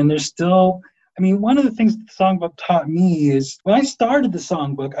use. And there's still, one of the things the songbook taught me is when I started the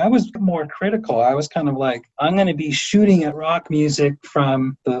songbook, I was more critical. I was kind of like, I'm going to be shooting at rock music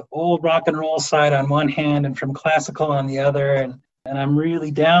from the old rock and roll side on one hand and from classical on the other. And I'm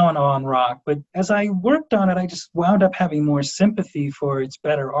really down on rock. But as I worked on it, I just wound up having more sympathy for its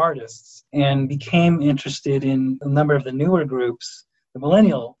better artists and became interested in a number of the newer groups, the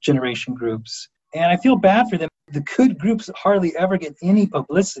millennial generation groups. And I feel bad for them. The good groups hardly ever get any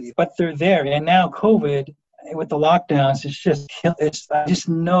publicity, but they're there. And now COVID, with the lockdowns, I just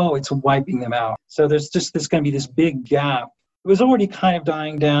know it's wiping them out. So there's going to be this big gap. It was already kind of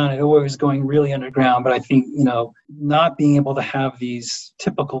dying down. It was going really underground. But I think, not being able to have these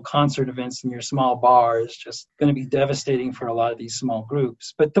typical concert events in your small bar is just going to be devastating for a lot of these small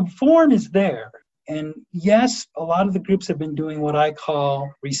groups. But the form is there. And yes, a lot of the groups have been doing what I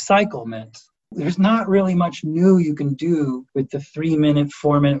call recyclement. There's not really much new you can do with the 3-minute,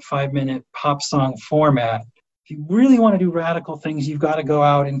 4-minute, 5-minute pop song format. If you really want to do radical things, you've got to go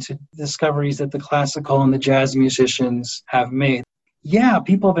out into discoveries that the classical and the jazz musicians have made. Yeah,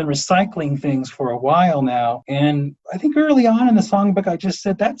 people have been recycling things for a while now. And I think early on in the songbook, I just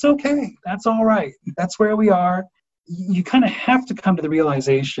said, that's okay. That's all right. That's where we are. You kind of have to come to the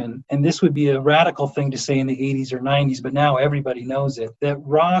realization, and this would be a radical thing to say in the 80s or 90s, but now everybody knows it, that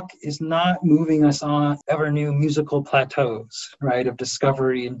rock is not moving us on ever new musical plateaus, right, of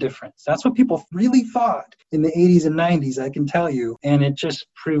discovery and difference. That's what people really thought in the 80s and 90s, I can tell you, and it just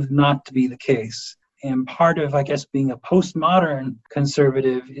proved not to be the case. And part of, I guess, being a postmodern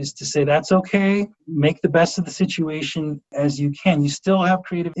conservative is to say that's okay, make the best of the situation as you can. You still have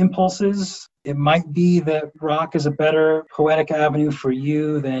creative impulses. It might be that rock is a better poetic avenue for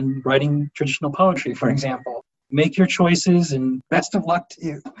you than writing traditional poetry, for example. Make your choices and best of luck to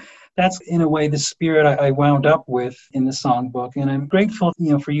you. That's, in a way, the spirit I wound up with in the songbook. And I'm grateful,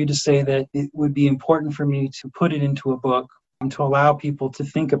 for you to say that it would be important for me to put it into a book and to allow people to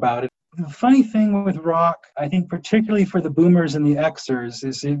think about it. The funny thing with rock, I think particularly for the boomers and the Xers,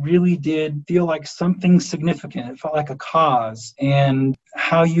 is it really did feel like something significant. It felt like a cause. And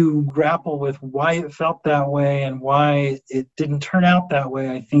how you grapple with why it felt that way and why it didn't turn out that way,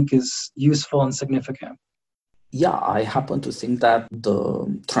 I think is useful and significant. Yeah, I happen to think that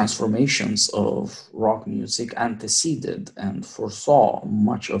the transformations of rock music anteceded and foresaw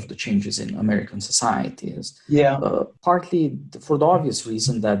much of the changes in American societies. Yeah. Partly for the obvious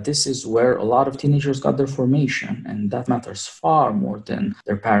reason that this is where a lot of teenagers got their formation, and that matters far more than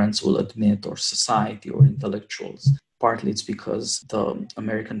their parents will admit, or society, or intellectuals. Partly it's because the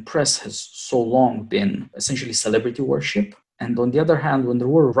American press has so long been essentially celebrity worship. And on the other hand, when there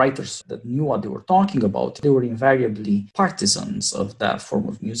were writers that knew what they were talking about, they were invariably partisans of that form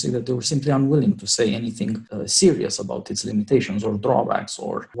of music, that they were simply unwilling to say anything serious about its limitations or drawbacks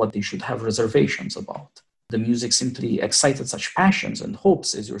or what they should have reservations about. The music simply excited such passions and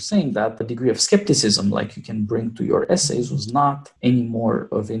hopes, as you're saying, that the degree of skepticism like you can bring to your essays was not any more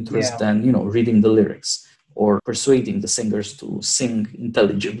of interest than, reading the lyrics or persuading the singers to sing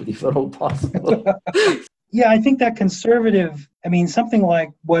intelligibly, if at all possible. Yeah, I think that conservative, something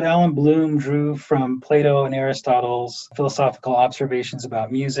like what Alan Bloom drew from Plato and Aristotle's philosophical observations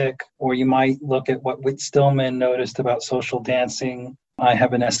about music, or you might look at what Whit Stillman noticed about social dancing. I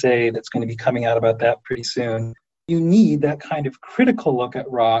have an essay that's going to be coming out about that pretty soon. You need that kind of critical look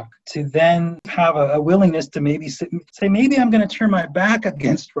at rock to then have a willingness to maybe say, maybe I'm going to turn my back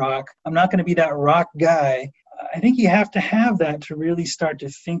against rock. I'm not going to be that rock guy. I think you have to have that to really start to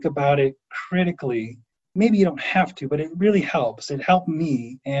think about it critically. Maybe you don't have to, but it really helps. It helped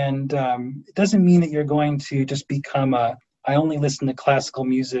me. And it doesn't mean that you're going to just become I only listen to classical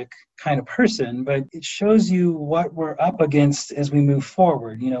music kind of person, but it shows you what we're up against as we move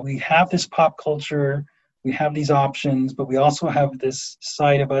forward. We have this pop culture, we have these options, but we also have this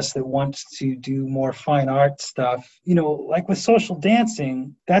side of us that wants to do more fine art stuff. Like with social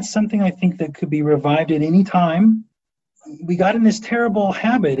dancing, that's something I think that could be revived at any time. We got in this terrible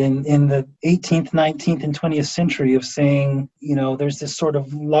habit in the 18th, 19th, and 20th century of saying, there's this sort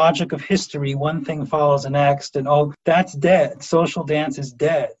of logic of history. One thing follows the next, and that's dead. Social dance is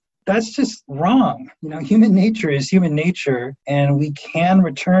dead. That's just wrong. Human nature is human nature, and we can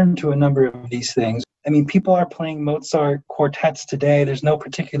return to a number of these things. I mean, people are playing Mozart quartets today. There's no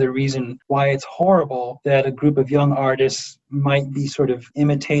particular reason why it's horrible that a group of young artists might be sort of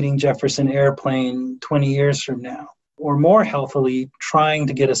imitating Jefferson Airplane 20 years from now, or more healthily trying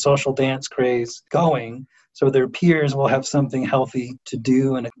to get a social dance craze going so their peers will have something healthy to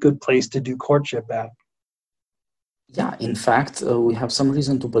do and a good place to do courtship at. Yeah, in fact, we have some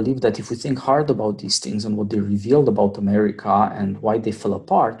reason to believe that if we think hard about these things and what they revealed about America and why they fell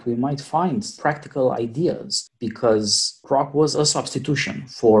apart, we might find practical ideas, because rock was a substitution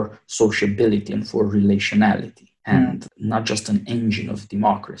for sociability and for relationality, and not just an engine of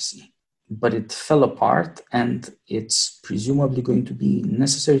democracy. But it fell apart, and it's presumably going to be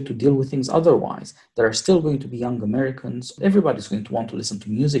necessary to deal with things otherwise. There are still going to be young Americans. Everybody's going to want to listen to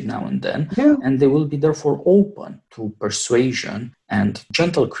music now and then, and they will be therefore open to persuasion and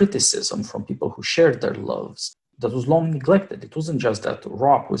gentle criticism from people who shared their loves. That was long neglected. It wasn't just that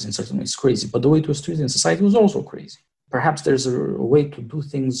rock was in certain ways crazy, but the way it was treated in society was also crazy. Perhaps there's a way to do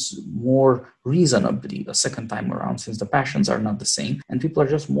things more reasonably a second time around, since the passions are not the same and people are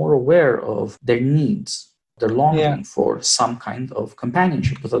just more aware of their needs. They're longing for some kind of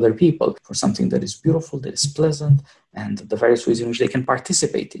companionship with other people, for something that is beautiful, that is pleasant, and the various ways in which they can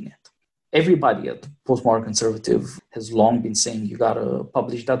participate in it. Everybody at Postmodern Conservative has long been saying, you got to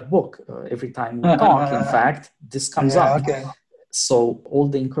publish that book. Every time we talk, in fact, this comes up. Okay. So all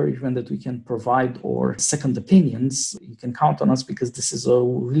the encouragement that we can provide or second opinions, you can count on us, because this is a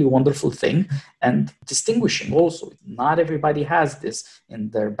really wonderful thing and distinguishing also. Not everybody has this in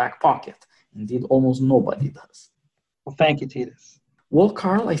their back pocket. Indeed, almost nobody does. Well, thank you, Titus. Well,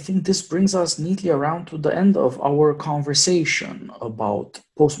 Carl, I think this brings us neatly around to the end of our conversation about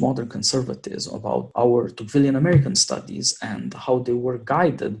postmodern conservatism, about our Tocquevillian American studies, and how they were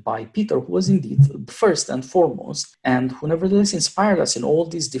guided by Peter, who was indeed the first and foremost, and who nevertheless inspired us in all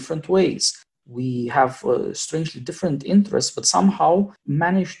these different ways. We have strangely different interests, but somehow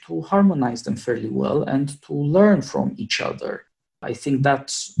managed to harmonize them fairly well and to learn from each other. I think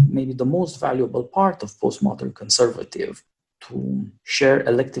that's maybe the most valuable part of postmodern conservative, to share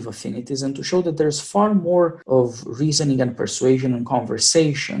elective affinities and to show that there's far more of reasoning and persuasion and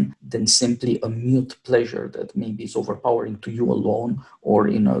conversation than simply a mute pleasure that maybe is overpowering to you alone or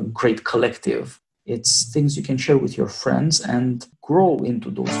in a great collective. It's things you can share with your friends and grow into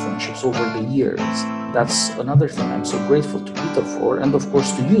those friendships over the years. That's another thing I'm so grateful to Peter for, and of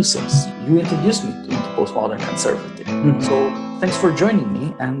course to you, since you introduced me into Postmodern Conservative. So thanks for joining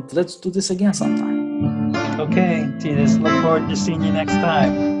me, and let's do this again sometime. Okay, Titus, look forward to seeing you next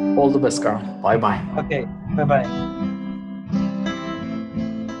time. All the best, Carl. Bye-bye. Okay, bye-bye.